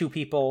any 2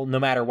 people, no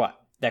matter what,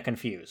 that can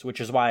fuse,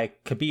 which is why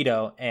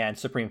Kibito and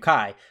Supreme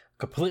Kai,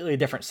 completely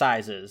different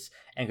sizes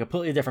and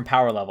completely different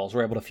power levels,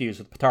 were able to fuse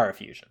with Potara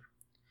Fusion.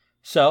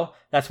 So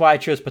that's why I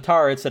chose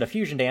Potara instead of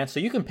Fusion Dance,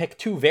 so you can pick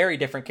 2 very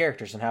different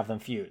characters and have them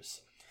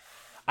fuse.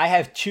 I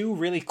have 2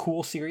 really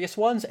cool serious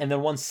ones and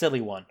then 1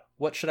 silly one.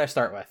 What should I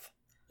start with?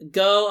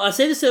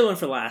 Say the silly one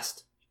for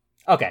last.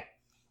 Okay.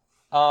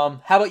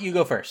 How about you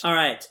go first? All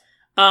right.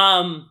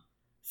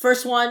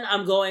 First one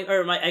I'm going,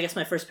 or I guess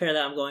my first pair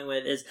that I'm going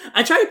with is,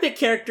 I try to pick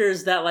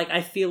characters that like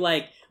I feel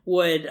like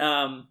would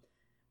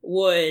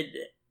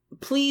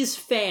please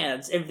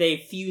fans if they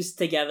fuse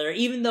together,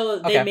 even though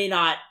they may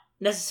not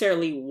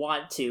necessarily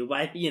want to. But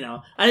I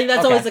think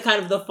that's always the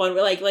kind of the fun,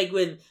 like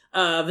with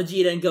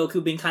Vegeta and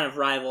Goku being kind of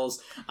rivals.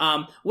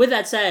 With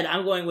that said,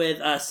 I'm going with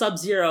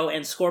Sub-Zero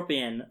and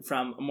Scorpion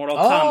from Mortal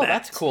Kombat. Oh,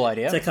 that's a cool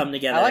idea to come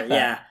together. I like that.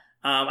 Yeah.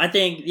 I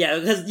think,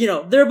 because,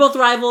 they're both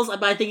rivals,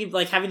 but I think,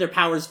 like, having their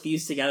powers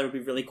fused together would be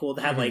really cool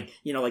to have, like,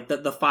 like,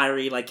 the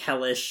fiery, like,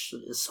 hellish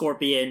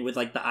Scorpion with,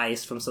 like, the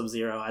ice from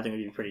Sub-Zero. I think it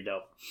would be pretty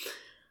dope.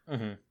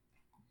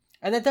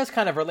 And that does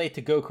kind of relate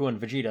to Goku and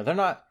Vegeta. They're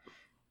not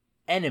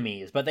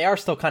enemies, but they are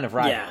still kind of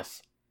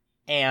rivals.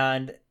 Yeah.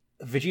 And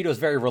Vegeto's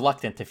very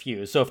reluctant to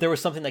fuse. So if there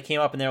was something that came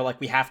up and they were like,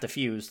 we have to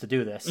fuse to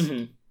do this.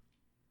 Mm-hmm.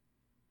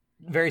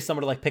 Very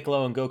similar to like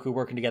Piccolo and Goku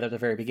working together at the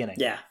very beginning.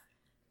 Yeah.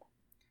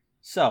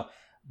 So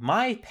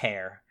my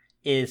pair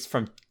is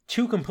from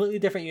 2 completely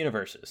different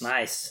universes.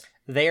 Nice.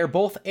 They are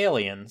both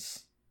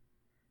aliens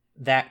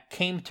that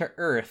came to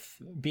Earth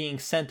being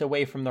sent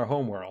away from their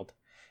homeworld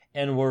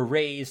and were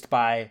raised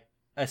by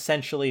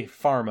essentially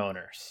farm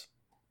owners.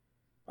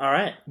 All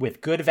right. With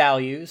good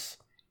values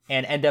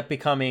and end up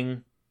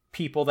becoming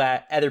people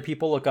that other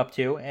people look up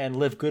to and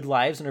live good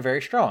lives and are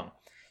very strong.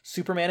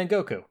 Superman and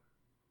Goku.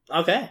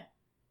 Okay.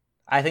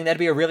 I think that'd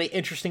be a really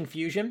interesting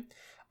fusion.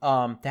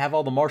 To have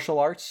all the martial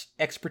arts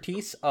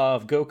expertise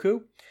of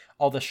Goku,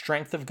 all the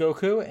strength of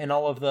Goku, and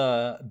all of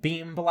the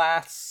beam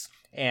blasts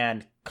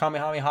and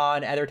Kamehameha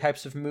and other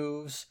types of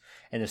moves,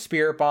 and the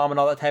Spirit Bomb and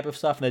all that type of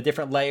stuff, and the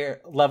different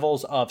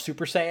levels of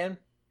Super Saiyan,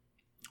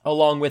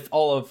 along with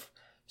all of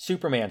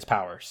Superman's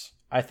powers,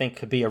 I think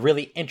could be a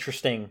really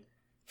interesting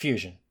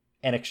fusion,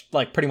 and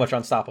like pretty much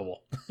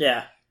unstoppable.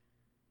 Yeah.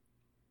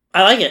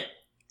 I like it.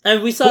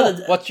 And we saw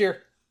cool. What's your...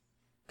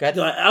 Go ahead.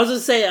 I was going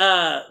to say,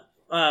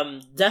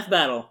 Death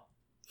Battle.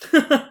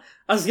 I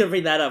was going to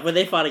bring that up when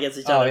they fought against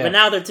each other, but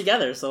now they're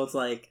together, so it's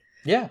like...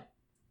 Yeah.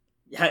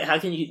 How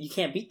can you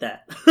can't beat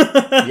that?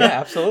 Yeah,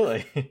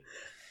 absolutely.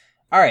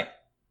 All right.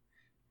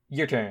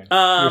 Your turn.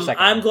 Your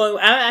second I'm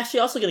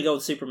actually also going to go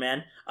with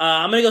Superman.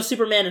 I'm going to go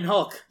Superman and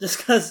Hulk, just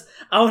because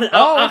I want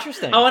to...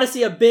 interesting. I want to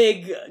see a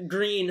big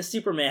green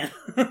Superman.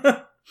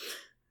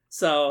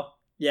 So,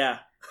 yeah.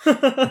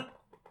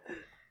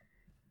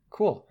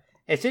 Cool.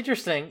 It's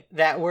interesting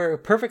that we're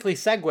perfectly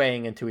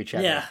segueing into each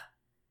other. Yeah.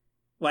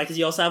 Why? Because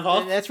you also have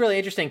Hulk? That's really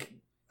interesting.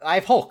 I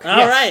have Hulk.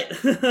 All right.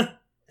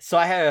 So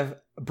I have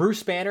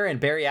Bruce Banner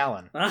and Barry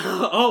Allen.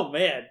 Oh,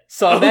 man.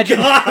 So imagine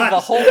the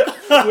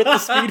Hulk with the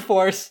Speed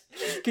Force.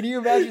 Can you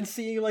imagine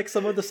seeing like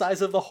some of the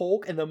size of the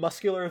Hulk and the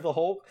muscular of the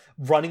Hulk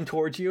running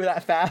towards you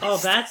that fast? Oh,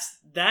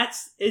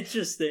 that's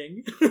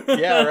interesting.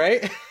 Yeah,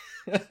 right?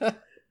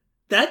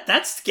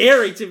 That's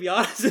scary, to be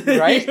honest with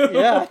right? you.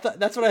 Yeah,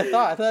 that's what I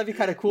thought. I thought that'd be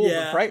kind of cool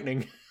and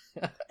frightening.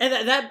 And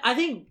that I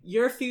think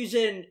your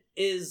fusion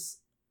is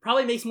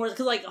probably makes more...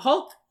 Because, like,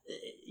 Hulk,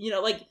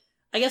 like...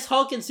 I guess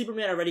Hulk and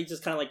Superman are already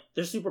just kind of like...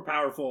 They're super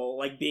powerful,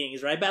 like,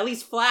 beings, right? But at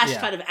least Flash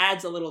kind of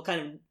adds a little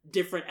kind of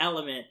different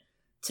element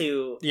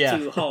to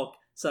Hulk.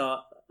 So,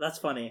 that's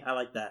funny. I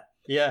like that.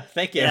 Yeah,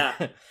 thank you.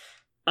 Yeah.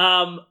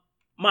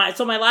 My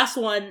last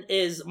one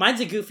is... Mine's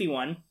a goofy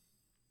one.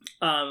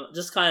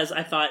 Just because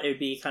I thought it would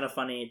be kind of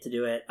funny to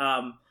do it.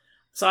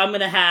 So I'm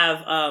gonna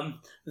have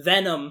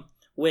Venom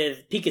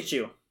with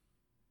Pikachu.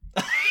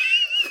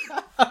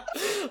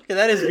 Okay,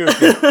 that is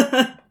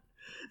goofy.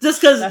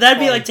 Just because that'd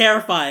be like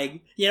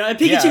terrifying, And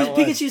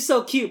Pikachu's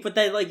so cute, but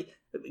then like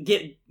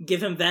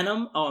give him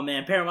Venom. Oh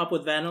man, pair him up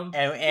with Venom,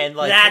 and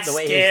like that's the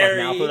way scary. his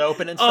like, mouth would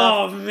open and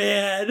stuff. Oh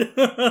man.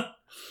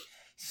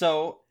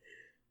 So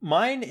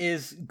mine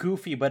is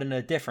goofy, but in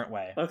a different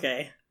way.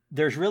 Okay.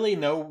 There's really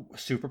no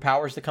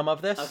superpowers to come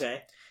of this.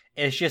 Okay.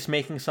 It's just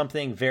making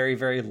something very,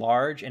 very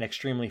large and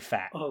extremely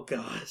fat. Oh,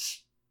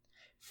 gosh.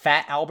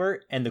 Fat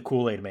Albert and the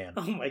Kool-Aid Man.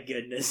 Oh, my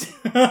goodness.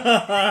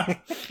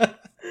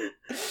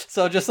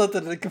 So just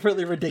something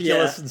completely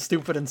ridiculous and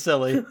stupid and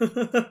silly.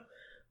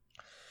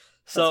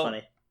 So,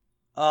 that's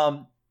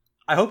funny.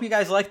 I hope you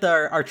guys liked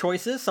our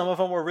choices. Some of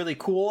them were really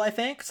cool, I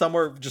think. Some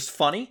were just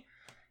funny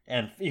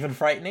and even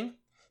frightening.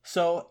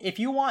 So if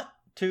you want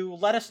to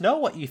let us know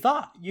what you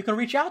thought, you can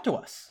reach out to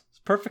us. It's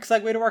a perfect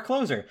segue to our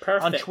closer.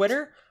 Perfect. On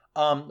Twitter,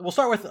 we'll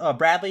start with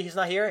Bradley. He's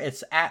not here.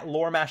 It's at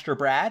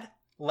LoreMasterBrad.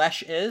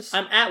 Lesh is...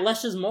 I'm at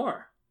Lesh's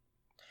More.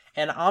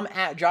 And I'm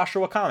at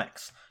Joshua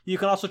Comics. You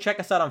can also check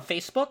us out on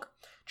Facebook.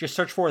 Just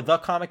search for The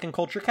Comic and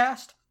Culture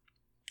Cast.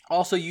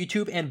 Also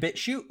YouTube and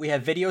BitChute. We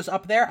have videos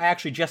up there. I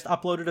actually just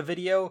uploaded a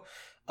video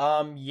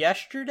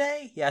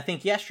yesterday. Yeah, I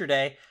think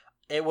yesterday.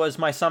 It was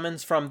my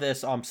summons from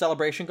this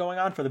celebration going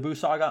on for the Boo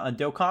Saga on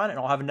Dokkan, and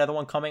I'll have another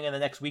one coming in the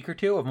next week or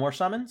two of more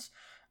summons.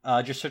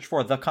 Just search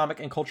for The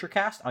Comic and Culture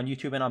Cast on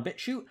YouTube and on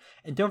BitChute.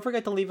 And don't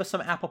forget to leave us some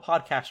Apple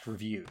Podcast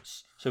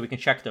reviews so we can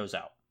check those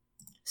out.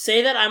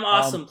 Say that I'm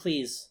awesome,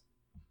 please.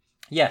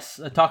 Yes,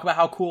 talk about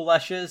how cool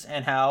Lesh is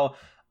and how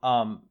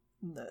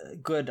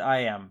good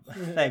I am.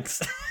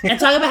 Thanks. And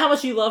talk about how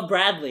much you love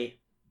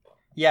Bradley.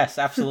 Yes,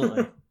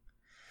 absolutely.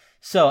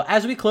 So,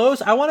 as we close,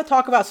 I want to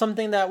talk about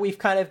something that we've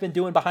kind of been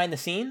doing behind the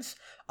scenes.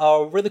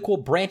 A really cool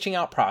branching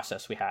out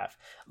process we have.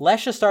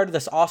 Lesh has started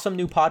this awesome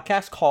new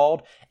podcast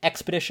called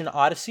Expedition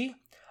Odyssey.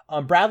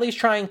 Bradley's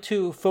trying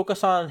to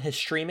focus on his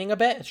streaming a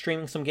bit,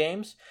 streaming some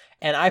games.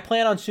 And I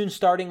plan on soon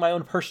starting my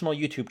own personal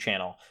YouTube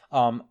channel,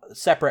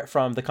 separate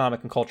from the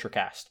Comic and Culture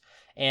Cast.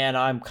 And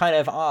I'm kind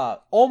of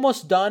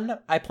almost done.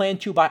 I plan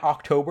to, by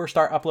October,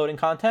 start uploading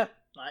content.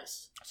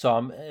 Nice. So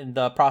I'm in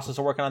the process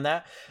of working on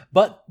that.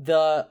 But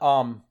the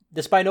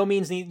This by no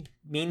means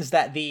means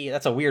that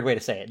that's a weird way to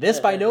say it. This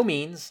by no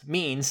means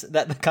means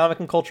that the Comic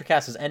and Culture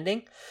Cast is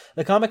ending.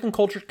 The Comic and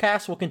Culture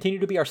Cast will continue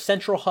to be our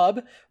central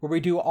hub where we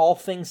do all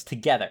things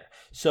together.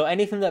 So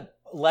anything that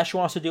Lesh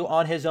wants to do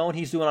on his own,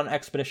 he's doing on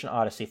Expedition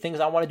Odyssey. Things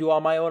I want to do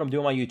on my own, I'm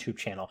doing on my YouTube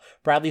channel.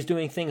 Bradley's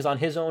doing things on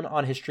his own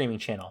on his streaming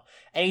channel.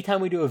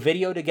 Anytime we do a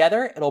video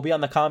together, it'll be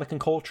on the Comic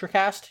and Culture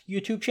Cast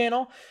YouTube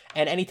channel.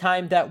 And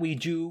anytime that we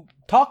do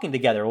talking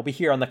together, it'll be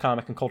here on the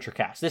Comic and Culture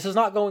Cast. This is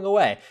not going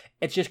away.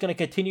 It's just going to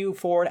continue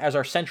forward as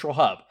our central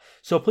hub.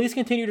 So please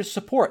continue to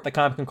support the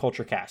Comic and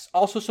Culture Cast.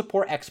 Also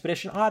support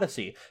Expedition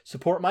Odyssey.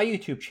 Support my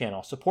YouTube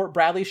channel. Support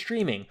Bradley's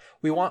streaming.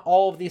 We want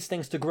all of these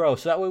things to grow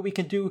so that way we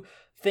can do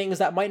things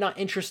that might not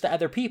interest the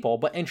other people,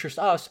 but interest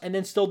us, and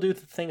then still do the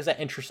things that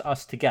interest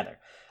us together.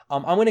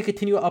 I'm going to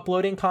continue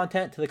uploading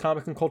content to the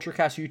Comic and Culture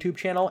Cast YouTube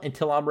channel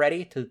until I'm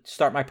ready to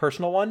start my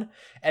personal one,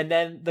 and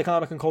then the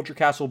Comic and Culture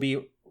Cast will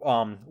be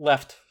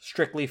left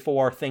strictly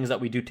for things that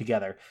we do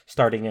together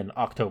starting in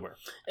October.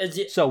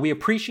 So we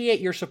appreciate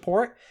your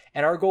support,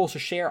 and our goal is to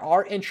share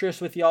our interests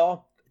with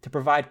y'all to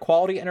provide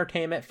quality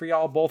entertainment for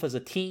y'all both as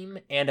a team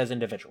and as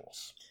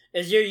individuals.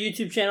 Is your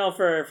YouTube channel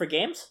for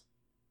games?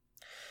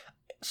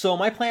 So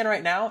my plan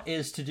right now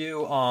is to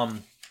do, I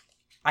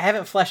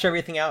haven't fleshed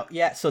everything out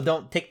yet, so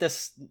don't take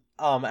this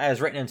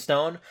as written in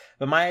stone,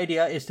 but my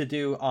idea is to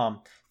do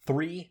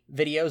 3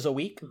 videos a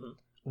week,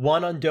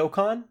 one on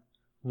Dokkan,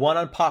 one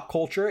on pop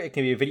culture, it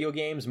can be video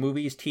games,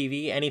 movies,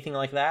 TV, anything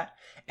like that,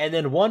 and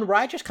then one where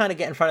I just kind of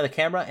get in front of the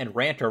camera and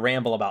rant or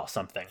ramble about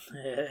something.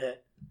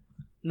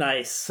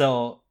 Nice.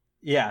 So,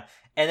 yeah.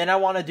 And then I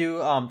want to do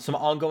some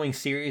ongoing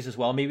series as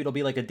well. Maybe it'll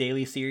be like a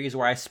daily series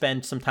where I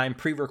spend some time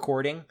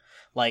pre-recording,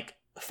 like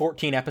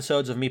 14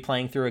 episodes of me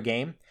playing through a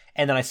game,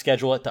 and then I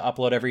schedule it to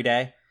upload every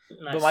day.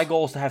 Nice. But my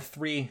goal is to have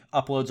 3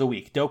 uploads a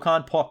week.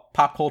 Dokkan,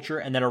 pop culture,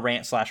 and then a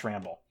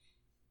rant/ramble.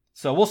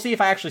 So we'll see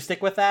if I actually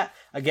stick with that.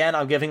 Again,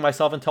 I'm giving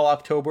myself until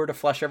October to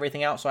flesh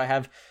everything out, so I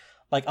have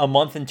like a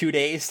month and 2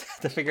 days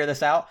to figure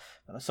this out.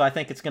 So I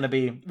think it's going to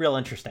be real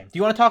interesting. Do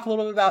you want to talk a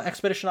little bit about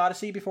Expedition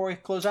Odyssey before we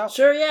close out?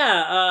 Sure,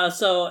 yeah.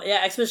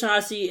 Expedition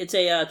Odyssey, it's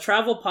a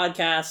travel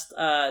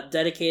podcast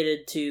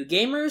dedicated to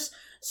gamers.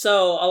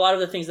 So a lot of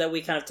the things that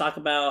we kind of talk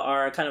about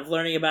are kind of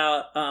learning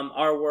about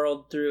our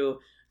world through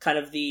kind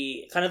of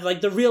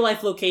like the real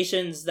life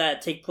locations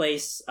that take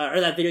place or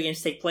that video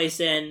games take place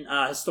in,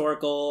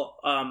 historical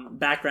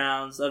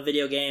backgrounds of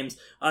video games,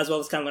 as well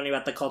as kind of learning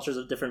about the cultures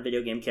of different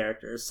video game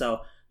characters.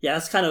 So yeah,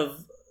 that's kind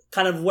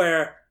of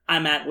where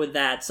I'm at with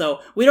that.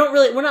 So we're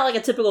not like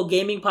a typical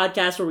gaming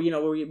podcast where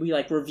we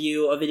like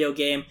review a video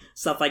game,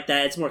 stuff like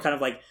that. It's more kind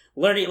of like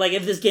learning, like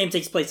if this game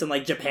takes place in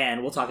like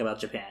Japan, we'll talk about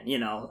Japan,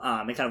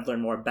 and kind of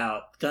learn more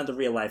about kind of the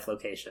real life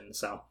location.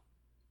 So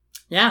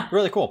yeah,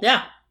 really cool.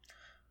 Yeah.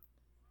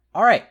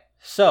 All right,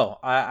 so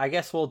I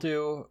guess we'll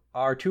do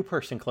our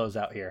 2-person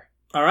closeout here.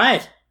 All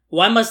right.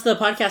 Why must the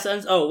podcast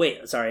end? Oh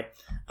wait, sorry.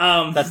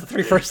 That's the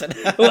 3-person.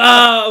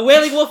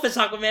 Wailing Wolfish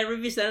Aquaman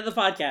reviews the end of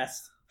the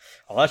podcast.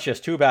 Well, that's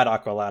just too bad,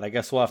 Aqualad. I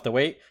guess we'll have to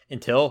wait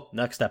until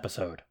next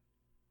episode.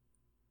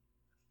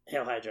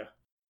 Hail Hydra.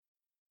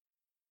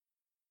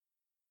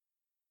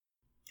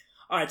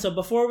 Alright, so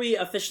before we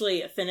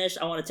officially finish,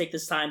 I want to take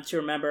this time to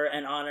remember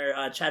and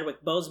honor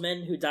Chadwick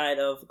Boseman, who died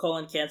of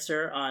colon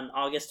cancer on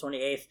August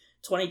 28th,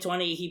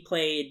 2020. He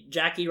played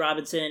Jackie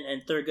Robinson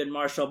in Thurgood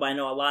Marshall, but I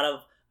know a lot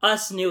of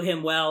us knew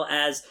him well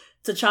as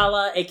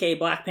T'Challa, aka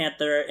Black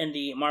Panther, in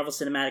the Marvel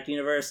Cinematic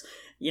Universe.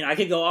 I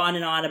could go on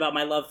and on about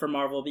my love for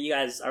Marvel, but you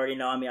guys already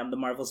know me. I'm the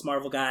Marvel's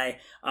Marvel guy.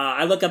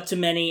 I look up to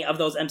many of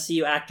those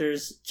MCU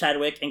actors,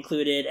 Chadwick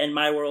included, and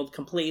my world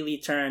completely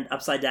turned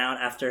upside down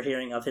after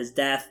hearing of his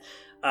death.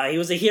 He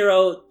was a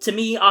hero to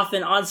me,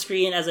 often on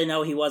screen, as I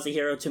know he was a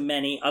hero to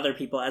many other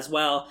people as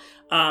well.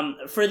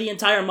 For the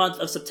entire month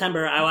of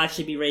September, I will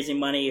actually be raising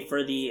money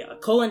for the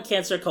Colon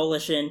Cancer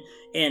Coalition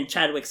in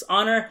Chadwick's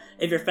honor.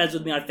 If you're friends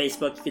with me on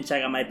Facebook, you can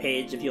check out my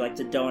page if you like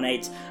to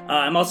donate.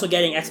 I'm also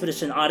getting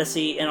Expedition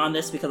Odyssey in on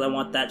this because I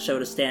want that show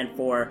to stand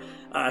for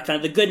kind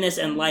of the goodness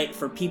and light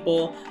for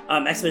people.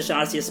 Expedition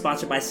Odyssey is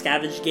sponsored by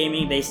Scavenge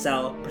Gaming. They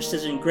sell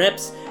precision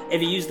grips.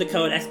 If you use the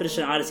code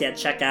Expedition Odyssey at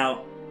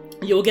checkout,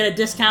 you will get a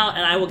discount,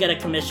 and I will get a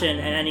commission,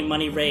 and any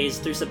money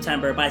raised through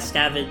September by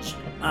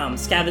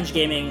Scavenge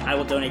Gaming, I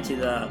will donate to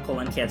the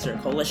Colon Cancer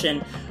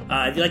Coalition.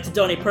 If you'd like to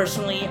donate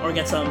personally or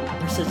get some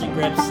precision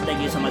grips,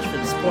 thank you so much for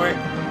the support.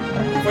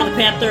 For the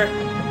Panther,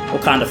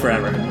 Wakanda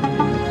forever.